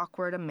chubby,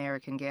 awkward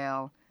American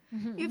gal.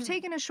 You've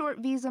taken a short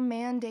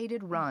visa-mandated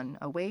run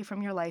away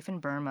from your life in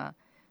Burma.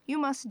 You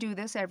must do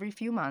this every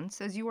few months,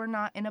 as you are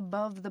not an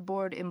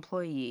above-the-board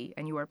employee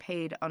and you are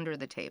paid under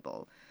the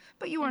table.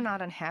 But you are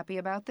not unhappy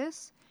about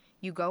this.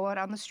 You go out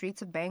on the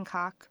streets of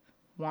Bangkok,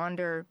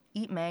 wander,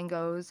 eat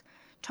mangoes,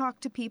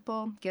 talk to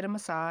people, get a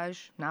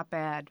massage. Not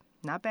bad.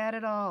 Not bad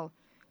at all.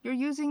 You're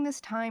using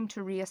this time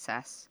to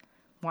reassess,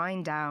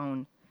 wind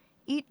down,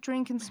 eat,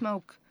 drink, and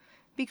smoke,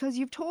 because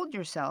you've told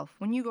yourself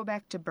when you go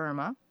back to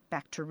Burma,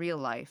 back to real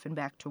life, and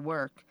back to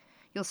work,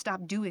 you'll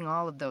stop doing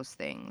all of those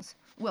things.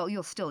 Well,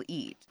 you'll still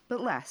eat, but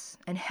less,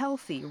 and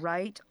healthy,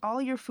 right?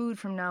 All your food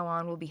from now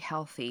on will be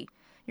healthy.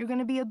 You're going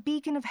to be a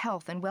beacon of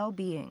health and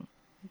well-being.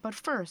 But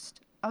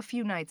first, a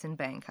few nights in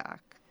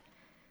Bangkok.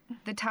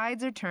 The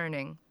tides are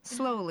turning,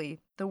 slowly,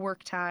 the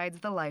work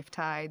tides, the life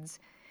tides.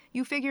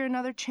 You figure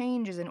another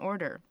change is in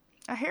order.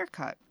 A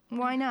haircut.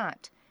 Why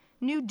not?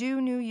 New do,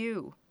 new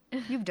you.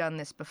 You've done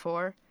this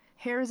before.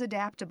 Hair is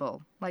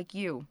adaptable, like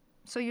you.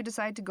 So you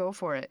decide to go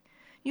for it.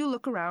 You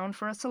look around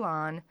for a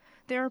salon.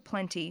 There are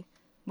plenty.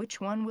 Which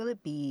one will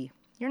it be?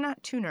 You're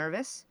not too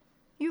nervous.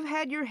 You've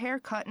had your hair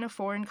cut in a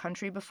foreign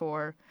country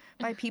before,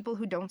 by people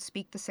who don't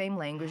speak the same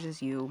language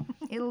as you.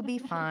 It'll be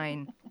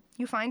fine.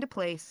 You find a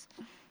place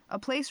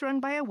run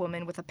by a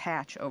woman with a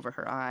patch over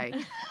her eye.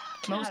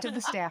 Most of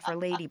the staff are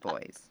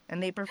ladyboys,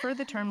 and they prefer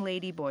the term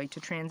ladyboy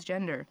to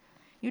transgender.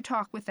 You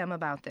talk with them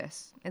about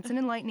this. It's an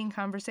enlightening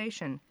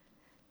conversation.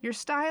 Your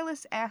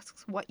stylist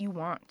asks what you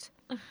want.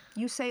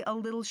 You say a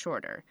little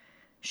shorter.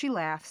 She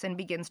laughs and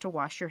begins to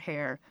wash your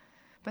hair.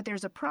 But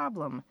there's a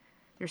problem.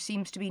 There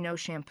seems to be no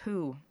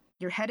shampoo.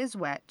 Your head is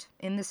wet,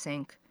 in the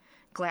sink.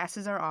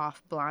 Glasses are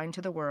off, blind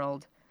to the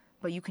world.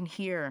 But you can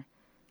hear.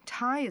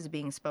 Thai is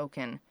being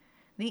spoken.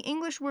 The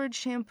English word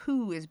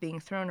shampoo is being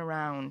thrown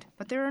around,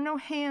 but there are no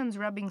hands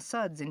rubbing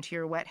suds into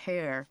your wet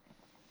hair.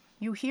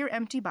 You hear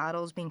empty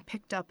bottles being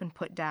picked up and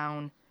put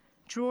down,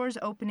 drawers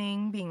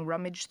opening, being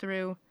rummaged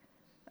through.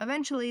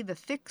 Eventually, the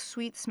thick,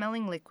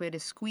 sweet-smelling liquid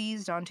is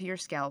squeezed onto your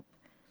scalp.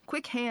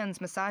 Quick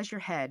hands massage your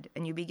head,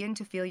 and you begin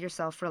to feel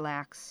yourself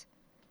relax.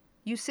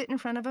 You sit in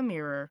front of a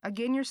mirror.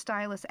 Again, your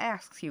stylist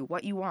asks you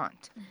what you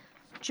want.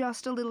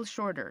 Just a little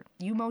shorter.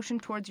 You motion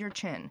towards your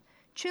chin.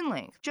 Chin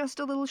length, just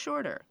a little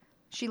shorter.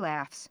 She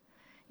laughs.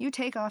 You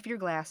take off your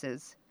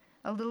glasses,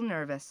 a little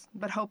nervous,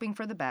 but hoping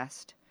for the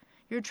best.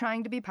 You're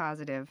trying to be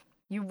positive.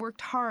 You've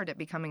worked hard at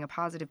becoming a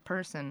positive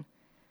person.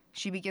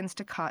 She begins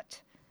to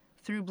cut.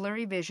 Through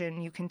blurry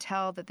vision, you can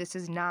tell that this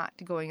is not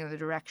going in the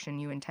direction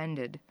you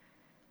intended.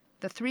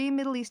 The 3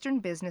 Middle Eastern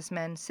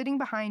businessmen sitting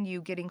behind you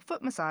getting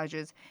foot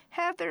massages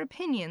have their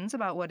opinions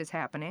about what is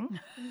happening.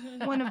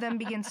 One of them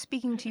begins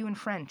speaking to you in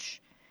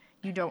French.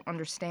 You don't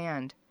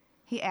understand.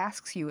 He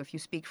asks you if you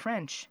speak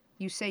French.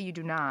 You say you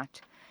do not,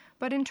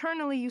 but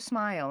internally you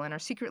smile and are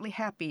secretly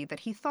happy that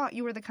he thought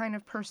you were the kind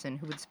of person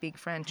who would speak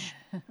French.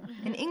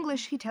 In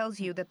English, he tells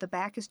you that the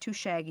back is too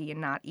shaggy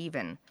and not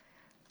even.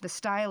 The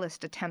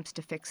stylist attempts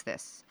to fix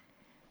this.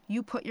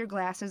 You put your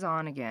glasses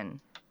on again.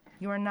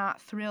 You are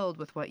not thrilled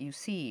with what you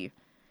see.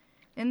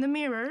 In the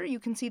mirror, you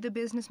can see the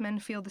businessmen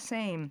feel the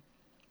same.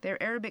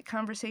 Their Arabic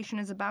conversation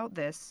is about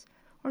this,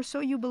 or so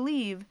you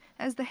believe,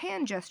 as the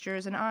hand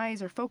gestures and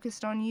eyes are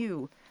focused on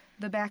you,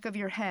 the back of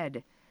your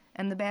head,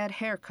 and the bad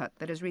haircut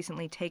that has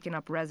recently taken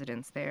up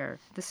residence there.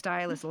 The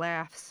stylist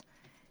laughs.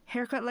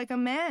 Haircut like a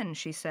man,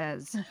 she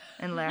says,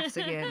 and laughs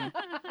again.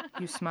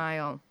 You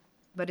smile,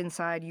 but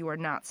inside you are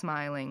not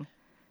smiling.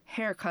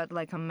 Haircut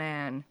like a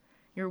man.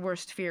 Your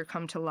worst fear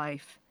come to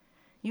life.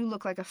 You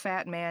look like a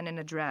fat man in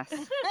a dress.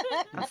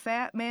 A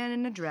fat man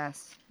in a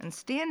dress, and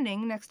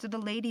standing next to the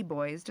lady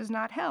boys does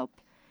not help,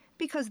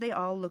 because they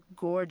all look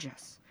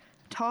gorgeous.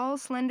 Tall,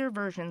 slender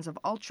versions of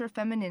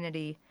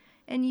ultra-femininity,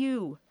 and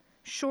you,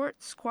 short,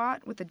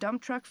 squat, with a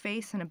dump truck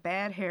face and a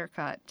bad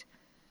haircut.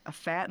 A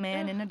fat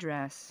man in a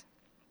dress.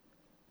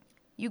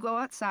 You go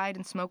outside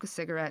and smoke a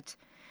cigarette.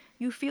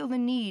 You feel the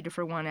need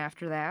for one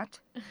after that.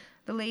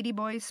 The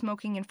ladyboys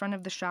smoking in front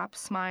of the shop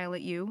smile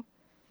at you.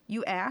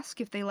 You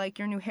ask if they like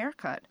your new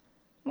haircut.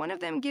 One of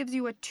them gives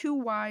you a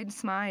too-wide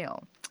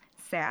smile.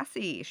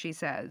 Sassy, she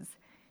says.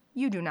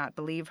 You do not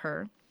believe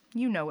her.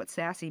 You know what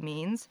sassy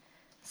means.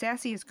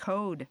 Sassy is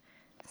code.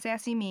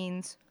 Sassy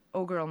means,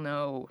 oh girl,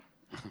 no.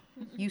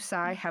 You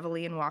sigh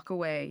heavily and walk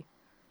away.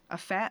 A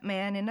fat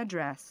man in a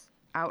dress,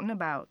 out and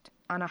about,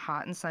 on a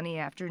hot and sunny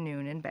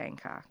afternoon in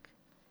Bangkok.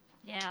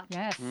 Yeah.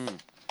 Yes.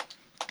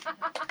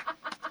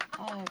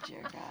 Oh,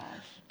 dear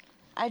gosh.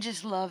 I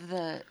just love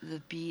the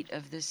beat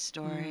of this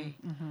story.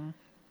 Mm-hmm.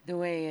 The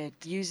way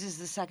it uses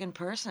the second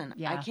person.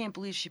 Yeah. I can't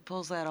believe she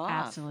pulls that off.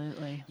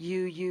 Absolutely.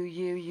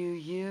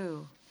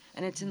 You.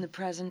 And it's in the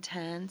present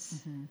tense.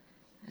 Mm-hmm.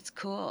 It's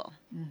cool.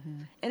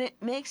 Mm-hmm. And it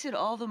makes it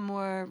all the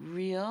more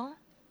real,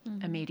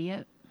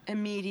 Immediate.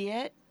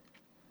 immediate,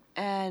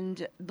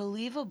 and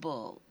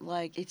believable.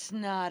 Like, it's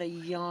not a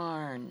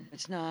yarn.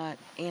 It's not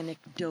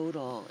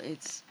anecdotal.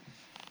 It's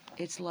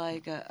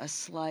like a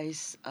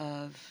slice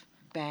of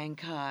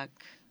Bangkok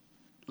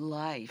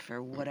life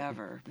or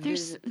whatever.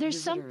 There's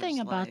Visitor's something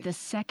about life. the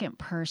second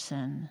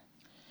person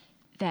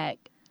that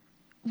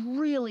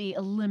really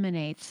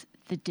eliminates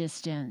the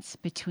distance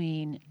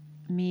between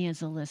me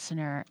as a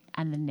listener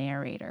and the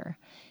narrator.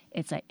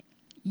 It's like,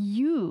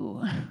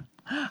 you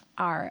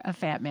are a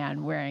fat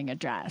man wearing a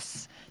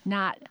dress,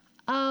 not,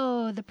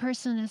 oh, the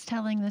person is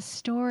telling the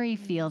story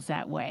feels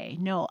that way.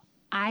 No,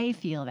 I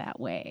feel that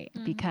way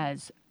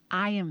because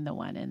I am the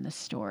one in the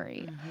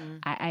story.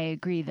 I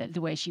agree that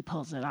the way she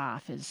pulls it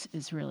off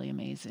is really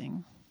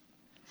amazing.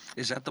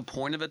 Is that the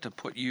point of it, to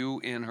put you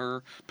in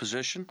her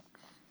position?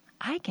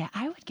 I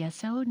would guess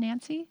so,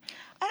 Nancy.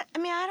 I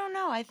mean, I don't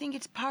know. I think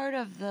it's part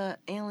of the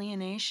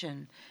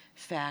alienation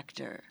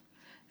factor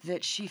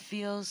that she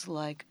feels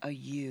like a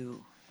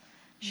you.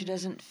 She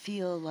doesn't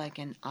feel like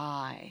an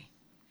I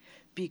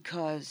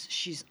because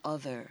she's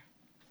other.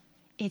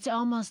 It's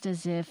almost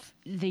as if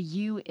the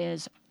you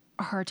is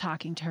her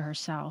talking to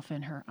herself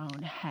in her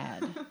own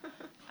head,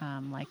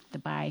 like the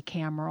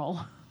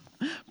bicameral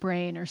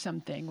brain or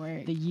something,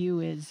 where the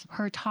you is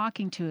her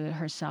talking to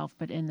herself,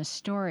 but in the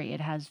story it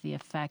has the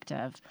effect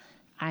of,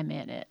 I'm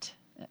in it,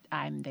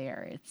 I'm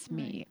there, it's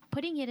me.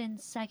 Putting it in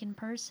second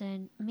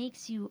person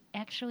makes you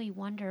actually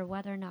wonder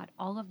whether or not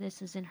all of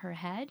this is in her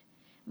head.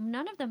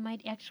 None of them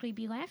might actually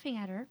be laughing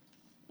at her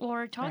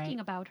or talking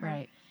about her.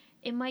 Right.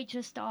 It might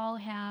just all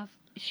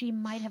she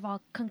might have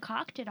all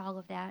concocted all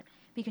of that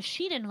because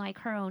she didn't like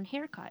her own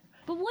haircut.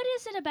 But what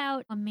is it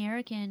about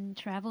American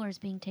travelers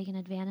being taken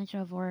advantage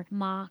of or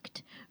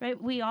mocked,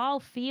 right? We all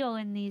feel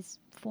in these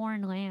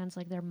foreign lands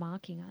like they're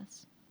mocking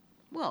us.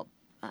 Well,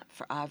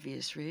 for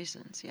obvious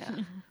reasons,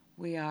 yeah.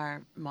 We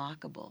are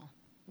mockable.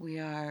 We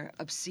are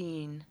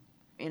obscene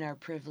in our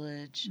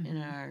privilege,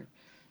 in our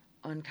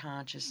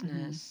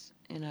unconsciousness,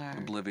 in our...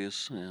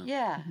 Oblivious, yeah.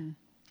 Yeah.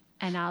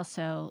 And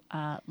also,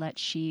 let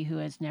she who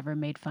has never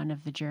made fun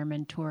of the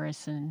German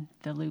tourists in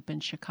the Loop in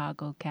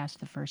Chicago cast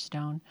the first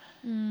stone.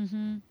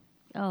 Mm-hmm.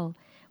 Oh,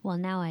 well,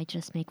 now I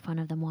just make fun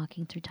of them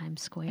walking through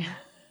Times Square.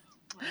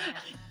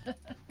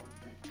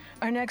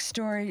 Our next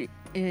story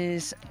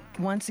is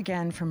once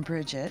again from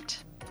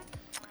Bridget,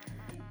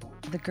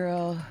 the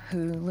girl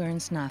who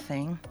learns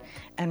nothing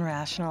and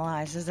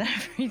rationalizes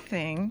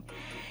everything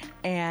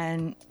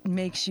and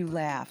makes you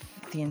laugh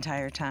the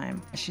entire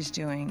time. She's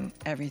doing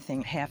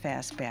everything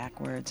half-assed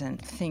backwards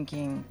and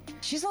thinking.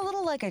 She's a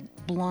little like a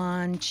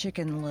blonde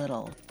Chicken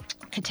Little,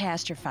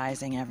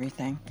 catastrophizing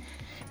everything.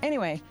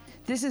 Anyway,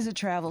 this is a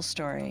travel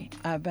story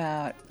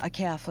about a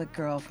Catholic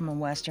girl from a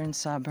western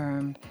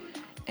suburb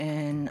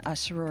in a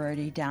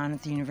sorority down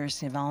at the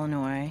University of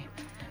Illinois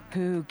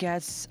who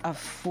gets a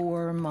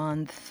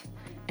 4-month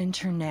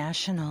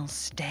international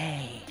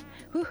stay,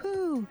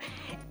 woohoo,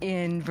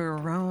 in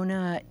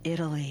Verona,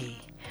 Italy,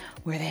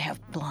 where they have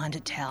blonde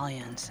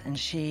Italians, and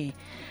she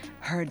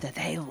heard that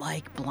they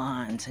like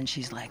blondes, and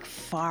she's like,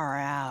 far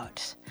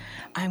out.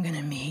 I'm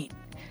gonna meet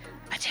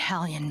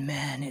Italian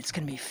men. It's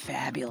gonna be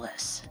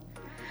fabulous.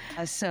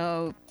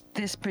 So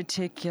this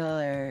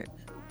particular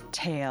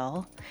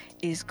tale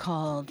is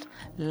called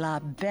La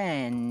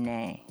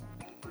Bene.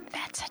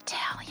 That's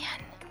Italian.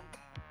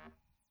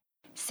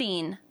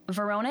 Scene,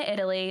 Verona,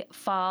 Italy,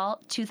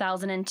 fall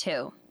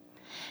 2002.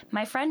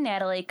 My friend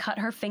Natalie cut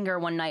her finger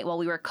one night while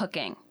we were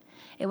cooking.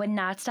 It would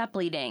not stop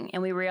bleeding,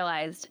 and we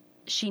realized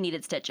she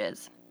needed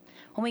stitches.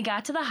 When we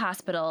got to the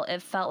hospital,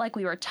 it felt like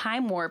we were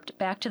time warped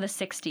back to the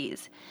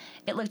 60s.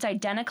 It looked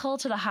identical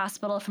to the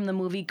hospital from the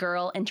movie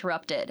Girl,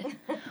 Interrupted.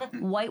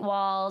 White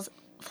walls,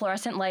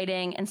 fluorescent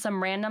lighting, and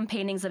some random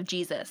paintings of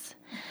Jesus.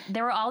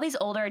 There were all these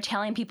older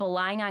Italian people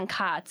lying on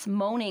cots,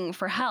 moaning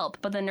for help,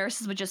 but the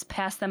nurses would just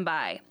pass them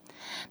by.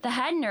 The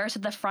head nurse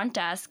at the front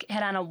desk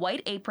had on a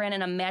white apron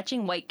and a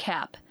matching white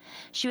cap.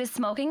 She was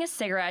smoking a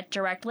cigarette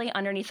directly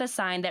underneath a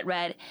sign that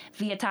read,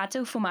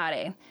 Vietato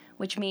fumare,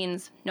 which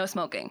means no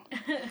smoking.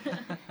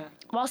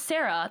 While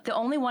Sarah, the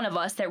only one of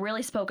us that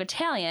really spoke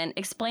Italian,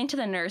 explained to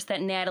the nurse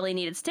that Natalie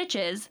needed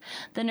stitches,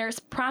 the nurse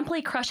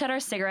promptly crushed out our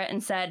cigarette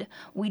and said,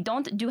 "We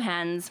don't do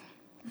hands."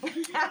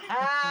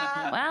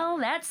 Well,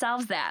 that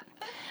solves that.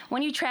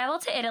 When you travel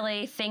to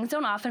Italy, things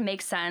don't often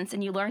make sense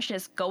and you learn to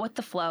just go with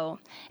the flow.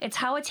 It's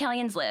how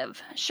Italians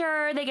live.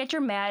 Sure, they get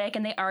dramatic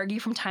and they argue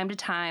from time to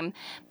time,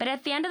 but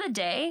at the end of the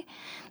day,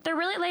 they're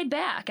really laid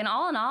back, and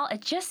all in all, it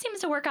just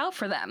seems to work out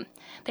for them.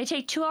 They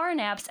take 2-hour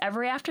naps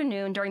every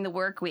afternoon during the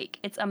work week.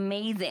 It's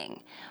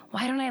amazing.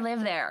 Why don't I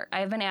live there?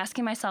 I've been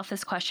asking myself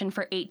this question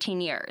for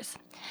 18 years.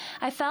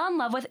 I fell in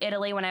love with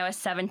Italy when I was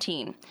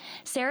 17.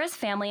 Sarah's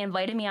family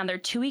invited me on their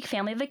 2-week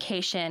family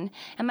vacation,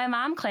 and my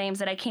mom claims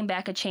that I came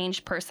back a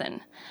changed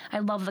person. I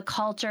love the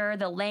culture,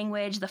 the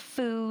language, the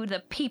food, the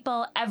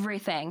people,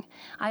 everything.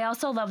 I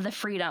also love the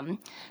freedom.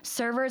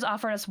 Servers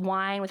offered us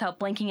wine without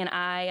blinking an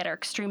eye at our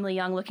extremely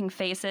young-looking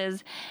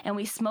faces, and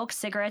we smoked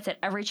cigarettes at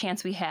every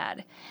chance we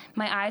had.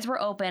 My eyes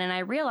were open, and I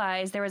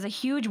realized there was a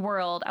huge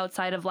world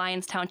outside of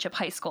Lyons Township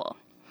High School.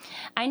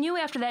 I knew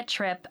after that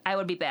trip I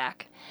would be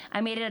back.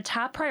 I made it a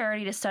top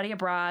priority to study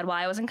abroad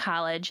while I was in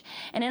college,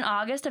 and in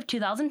August of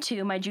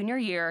 2002, my junior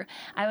year,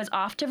 I was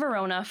off to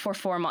Verona for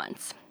 4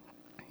 months.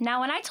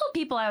 Now, when I told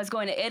people I was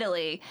going to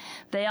Italy,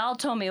 they all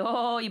told me,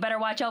 "Oh, you better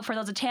watch out for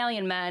those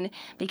Italian men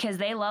because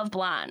they love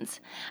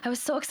blondes." I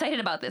was so excited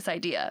about this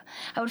idea.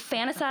 I would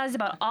fantasize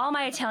about all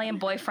my Italian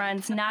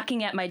boyfriends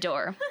knocking at my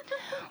door.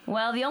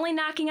 Well, the only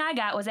knocking I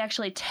got was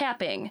actually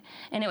tapping,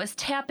 and it was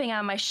tapping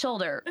on my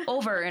shoulder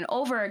over and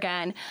over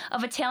again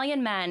of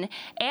Italian men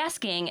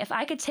asking if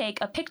I could take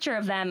a picture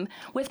of them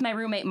with my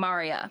roommate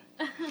Maria.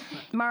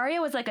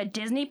 Maria was like a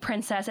Disney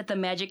princess at the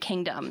Magic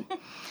Kingdom.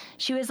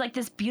 She was like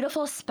this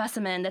beautiful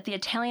specimen that the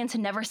Italians had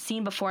never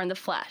seen before in the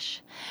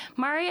flesh.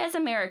 Maria is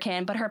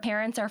American, but her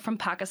parents are from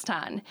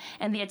Pakistan,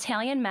 and the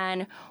Italian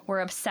men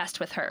were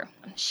obsessed with her.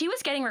 She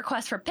was getting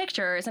requests for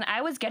pictures, and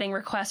I was getting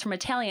requests from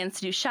Italians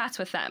to do shots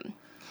with them.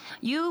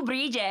 "You,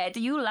 Bridget,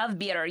 you love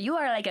beer. You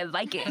are like a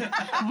Viking,"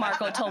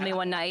 Marco told me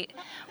one night.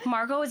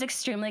 Marco was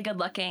extremely good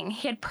looking.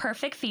 He had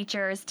perfect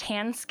features,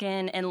 tan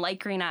skin, and light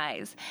green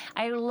eyes.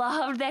 I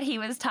loved that he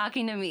was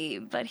talking to me,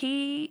 but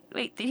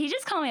wait, did he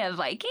just call me a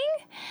Viking?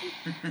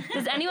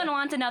 "Does anyone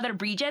want another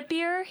Bridget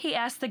beer?" he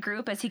asked the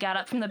group as he got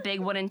up from the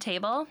big wooden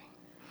table.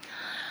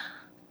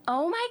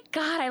 "Oh my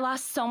God, I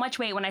lost so much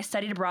weight when I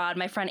studied abroad,"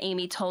 my friend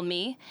Amy told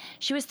me.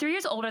 She was 3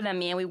 years older than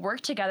me, and we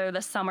worked together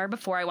the summer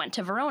before I went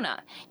to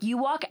Verona. "You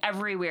walk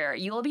everywhere.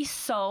 You will be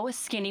so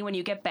skinny when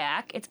you get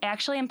back. It's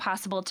actually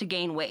impossible to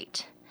gain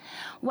weight."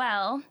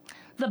 Well,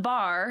 the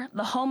bar,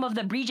 the home of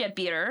the Bridget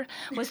beer,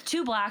 was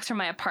 2 blocks from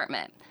my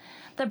apartment.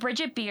 The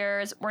Bridget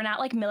beers were not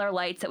like Miller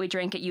Lights that we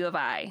drink at U of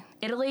I.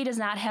 Italy does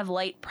not have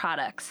light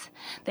products.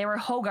 They were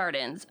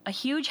Hoegaardens, a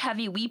huge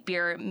heavy wheat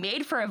beer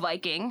made for a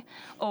Viking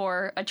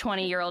or a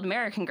 20-year-old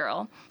American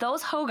girl.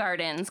 Those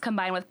Hoegaardens,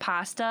 combined with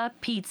pasta,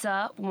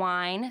 pizza,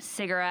 wine,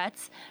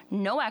 cigarettes,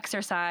 no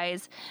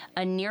exercise,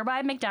 a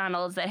nearby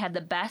McDonald's that had the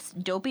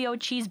best Doppio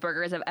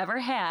cheeseburgers I've ever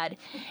had,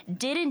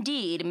 did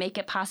indeed make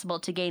it possible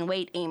to gain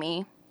weight,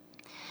 Amy.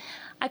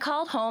 I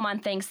called home on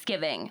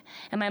Thanksgiving,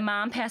 and my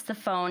mom passed the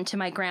phone to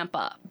my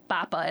grandpa,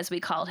 Bappa as we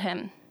called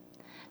him.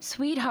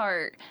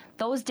 "Sweetheart,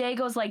 those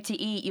Dagos like to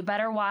eat. You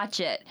better watch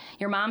it.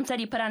 Your mom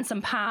said you put on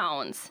some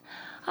pounds."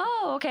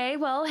 "Oh, okay.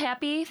 Well,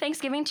 happy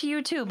Thanksgiving to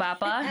you too,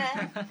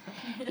 Bappa."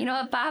 "You know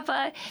what,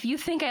 Bappa? If you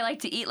think I like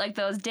to eat like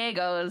those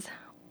Dagos,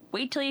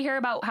 wait till you hear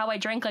about how I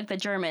drank like the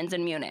Germans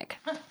in Munich."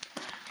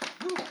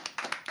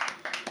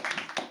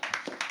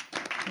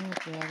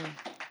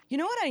 You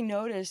know what I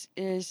notice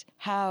is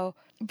how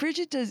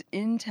Bridget does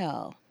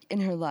intel in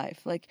her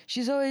life. Like,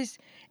 she's always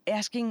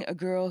asking a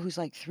girl who's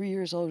like 3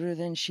 years older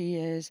than she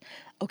is,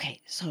 "Okay,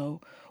 so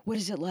what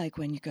is it like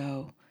when you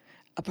go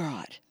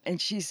abroad?"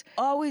 And she's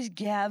always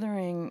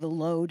gathering the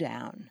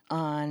lowdown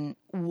on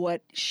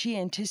what she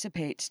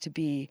anticipates to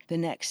be the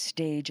next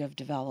stage of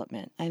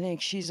development. I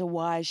think she's a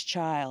wise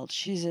child.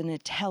 She's an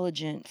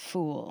intelligent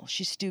fool.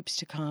 She stoops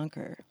to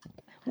conquer.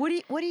 What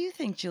do you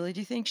think, Julie? Do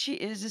you think she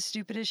is as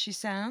stupid as she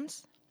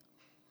sounds?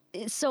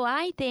 So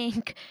I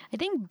think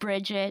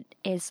Bridget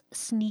is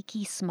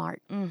sneaky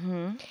smart.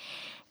 Mm-hmm.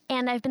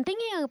 And I've been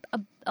thinking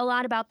a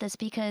lot about this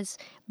because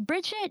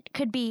Bridget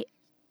could be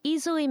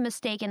easily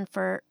mistaken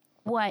for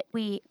what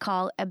we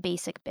call a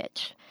basic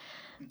bitch.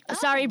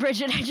 Sorry,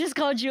 Bridget, I just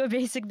called you a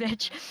basic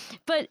bitch.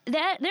 But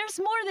there's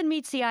more than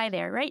meets the eye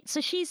there, right? So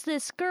she's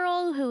this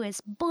girl who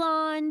is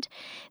blonde,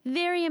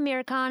 very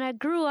Americana,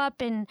 grew up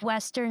in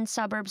western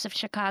suburbs of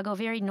Chicago,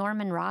 very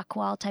Norman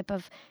Rockwell type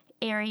of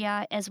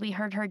area, as we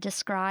heard her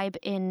describe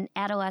in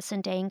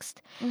Adolescent Angst,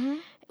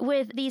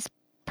 with these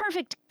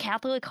perfect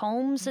Catholic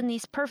homes and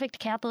these perfect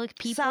Catholic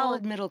people.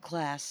 Solid middle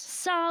class.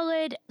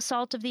 Solid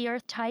salt of the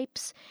earth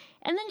types.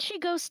 And then she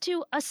goes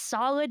to a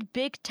solid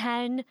Big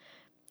Ten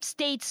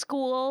state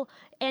school,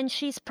 and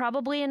she's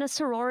probably in a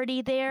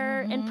sorority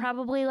there and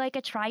probably like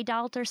a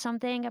Tri-Delt or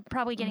something. I'm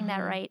probably getting that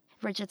right.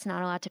 Bridget's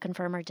not allowed to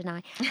confirm or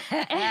deny.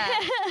 And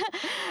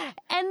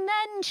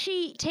then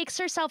she takes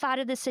herself out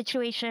of this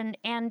situation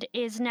and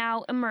is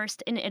now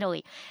immersed in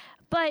Italy.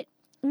 But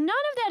none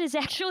of that is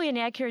actually an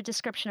accurate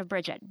description of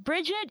Bridget.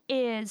 Bridget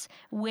is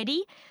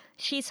witty.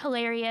 She's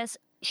hilarious.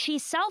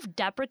 She's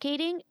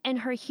self-deprecating, and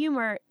her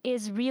humor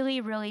is really,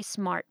 really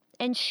smart.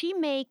 And she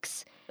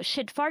makes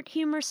shit fart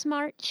humor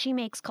smart. She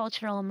makes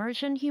cultural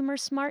immersion humor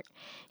smart.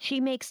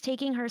 She makes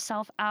taking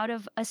herself out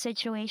of a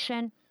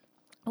situation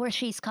where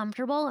she's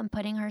comfortable and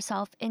putting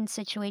herself in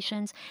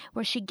situations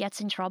where she gets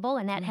in trouble.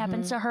 And that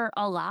happens to her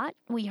a lot.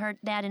 We heard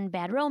that in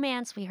Bad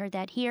Romance. We heard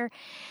that here.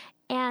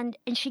 And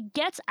she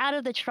gets out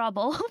of the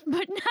trouble,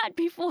 but not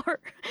before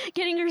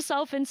getting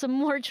herself in some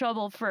more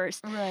trouble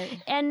first.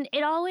 Right. And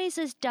it always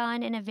is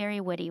done in a very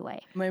witty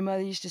way. My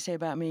mother used to say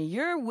about me,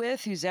 "You're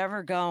with who's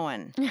ever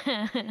going."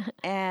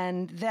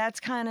 And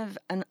that's kind of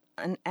an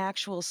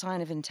actual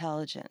sign of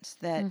intelligence,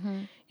 that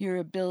your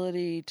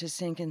ability to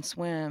sink and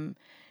swim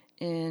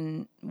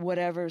in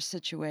whatever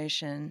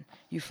situation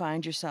you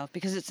find yourself,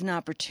 because it's an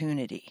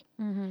opportunity.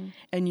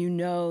 And you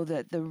know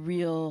that the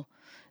real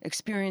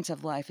experience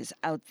of life is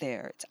out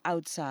there, it's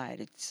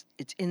outside,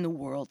 it's in the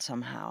world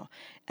somehow.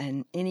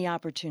 And any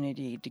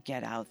opportunity to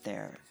get out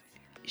there,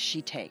 she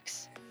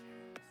takes.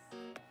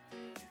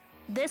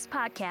 This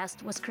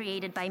podcast was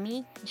created by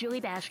me,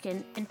 Julie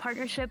Bashkin, in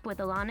partnership with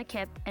Alana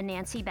Kipp and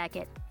Nancy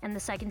Beckett and the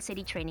Second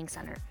City Training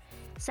Center.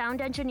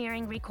 Sound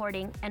engineering,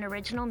 recording, and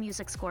original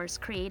music scores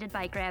created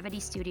by Gravity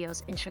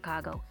Studios in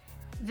Chicago.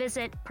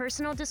 Visit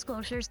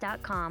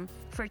personaldisclosures.com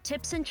for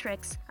tips and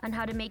tricks on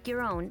how to make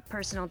your own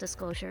personal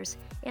disclosures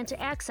and to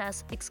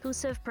access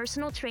exclusive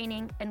personal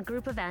training and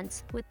group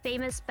events with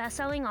famous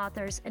best-selling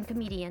authors and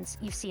comedians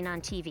you've seen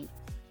on TV.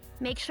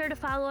 Make sure to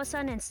follow us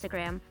on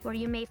Instagram, where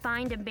you may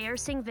find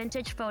embarrassing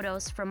vintage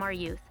photos from our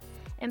youth.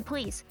 And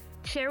please,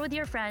 share with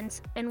your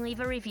friends and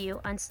leave a review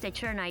on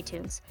Stitcher and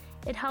iTunes.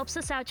 It helps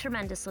us out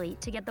tremendously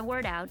to get the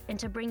word out and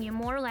to bring you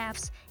more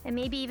laughs and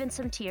maybe even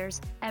some tears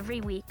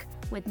every week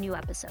with new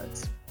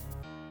episodes.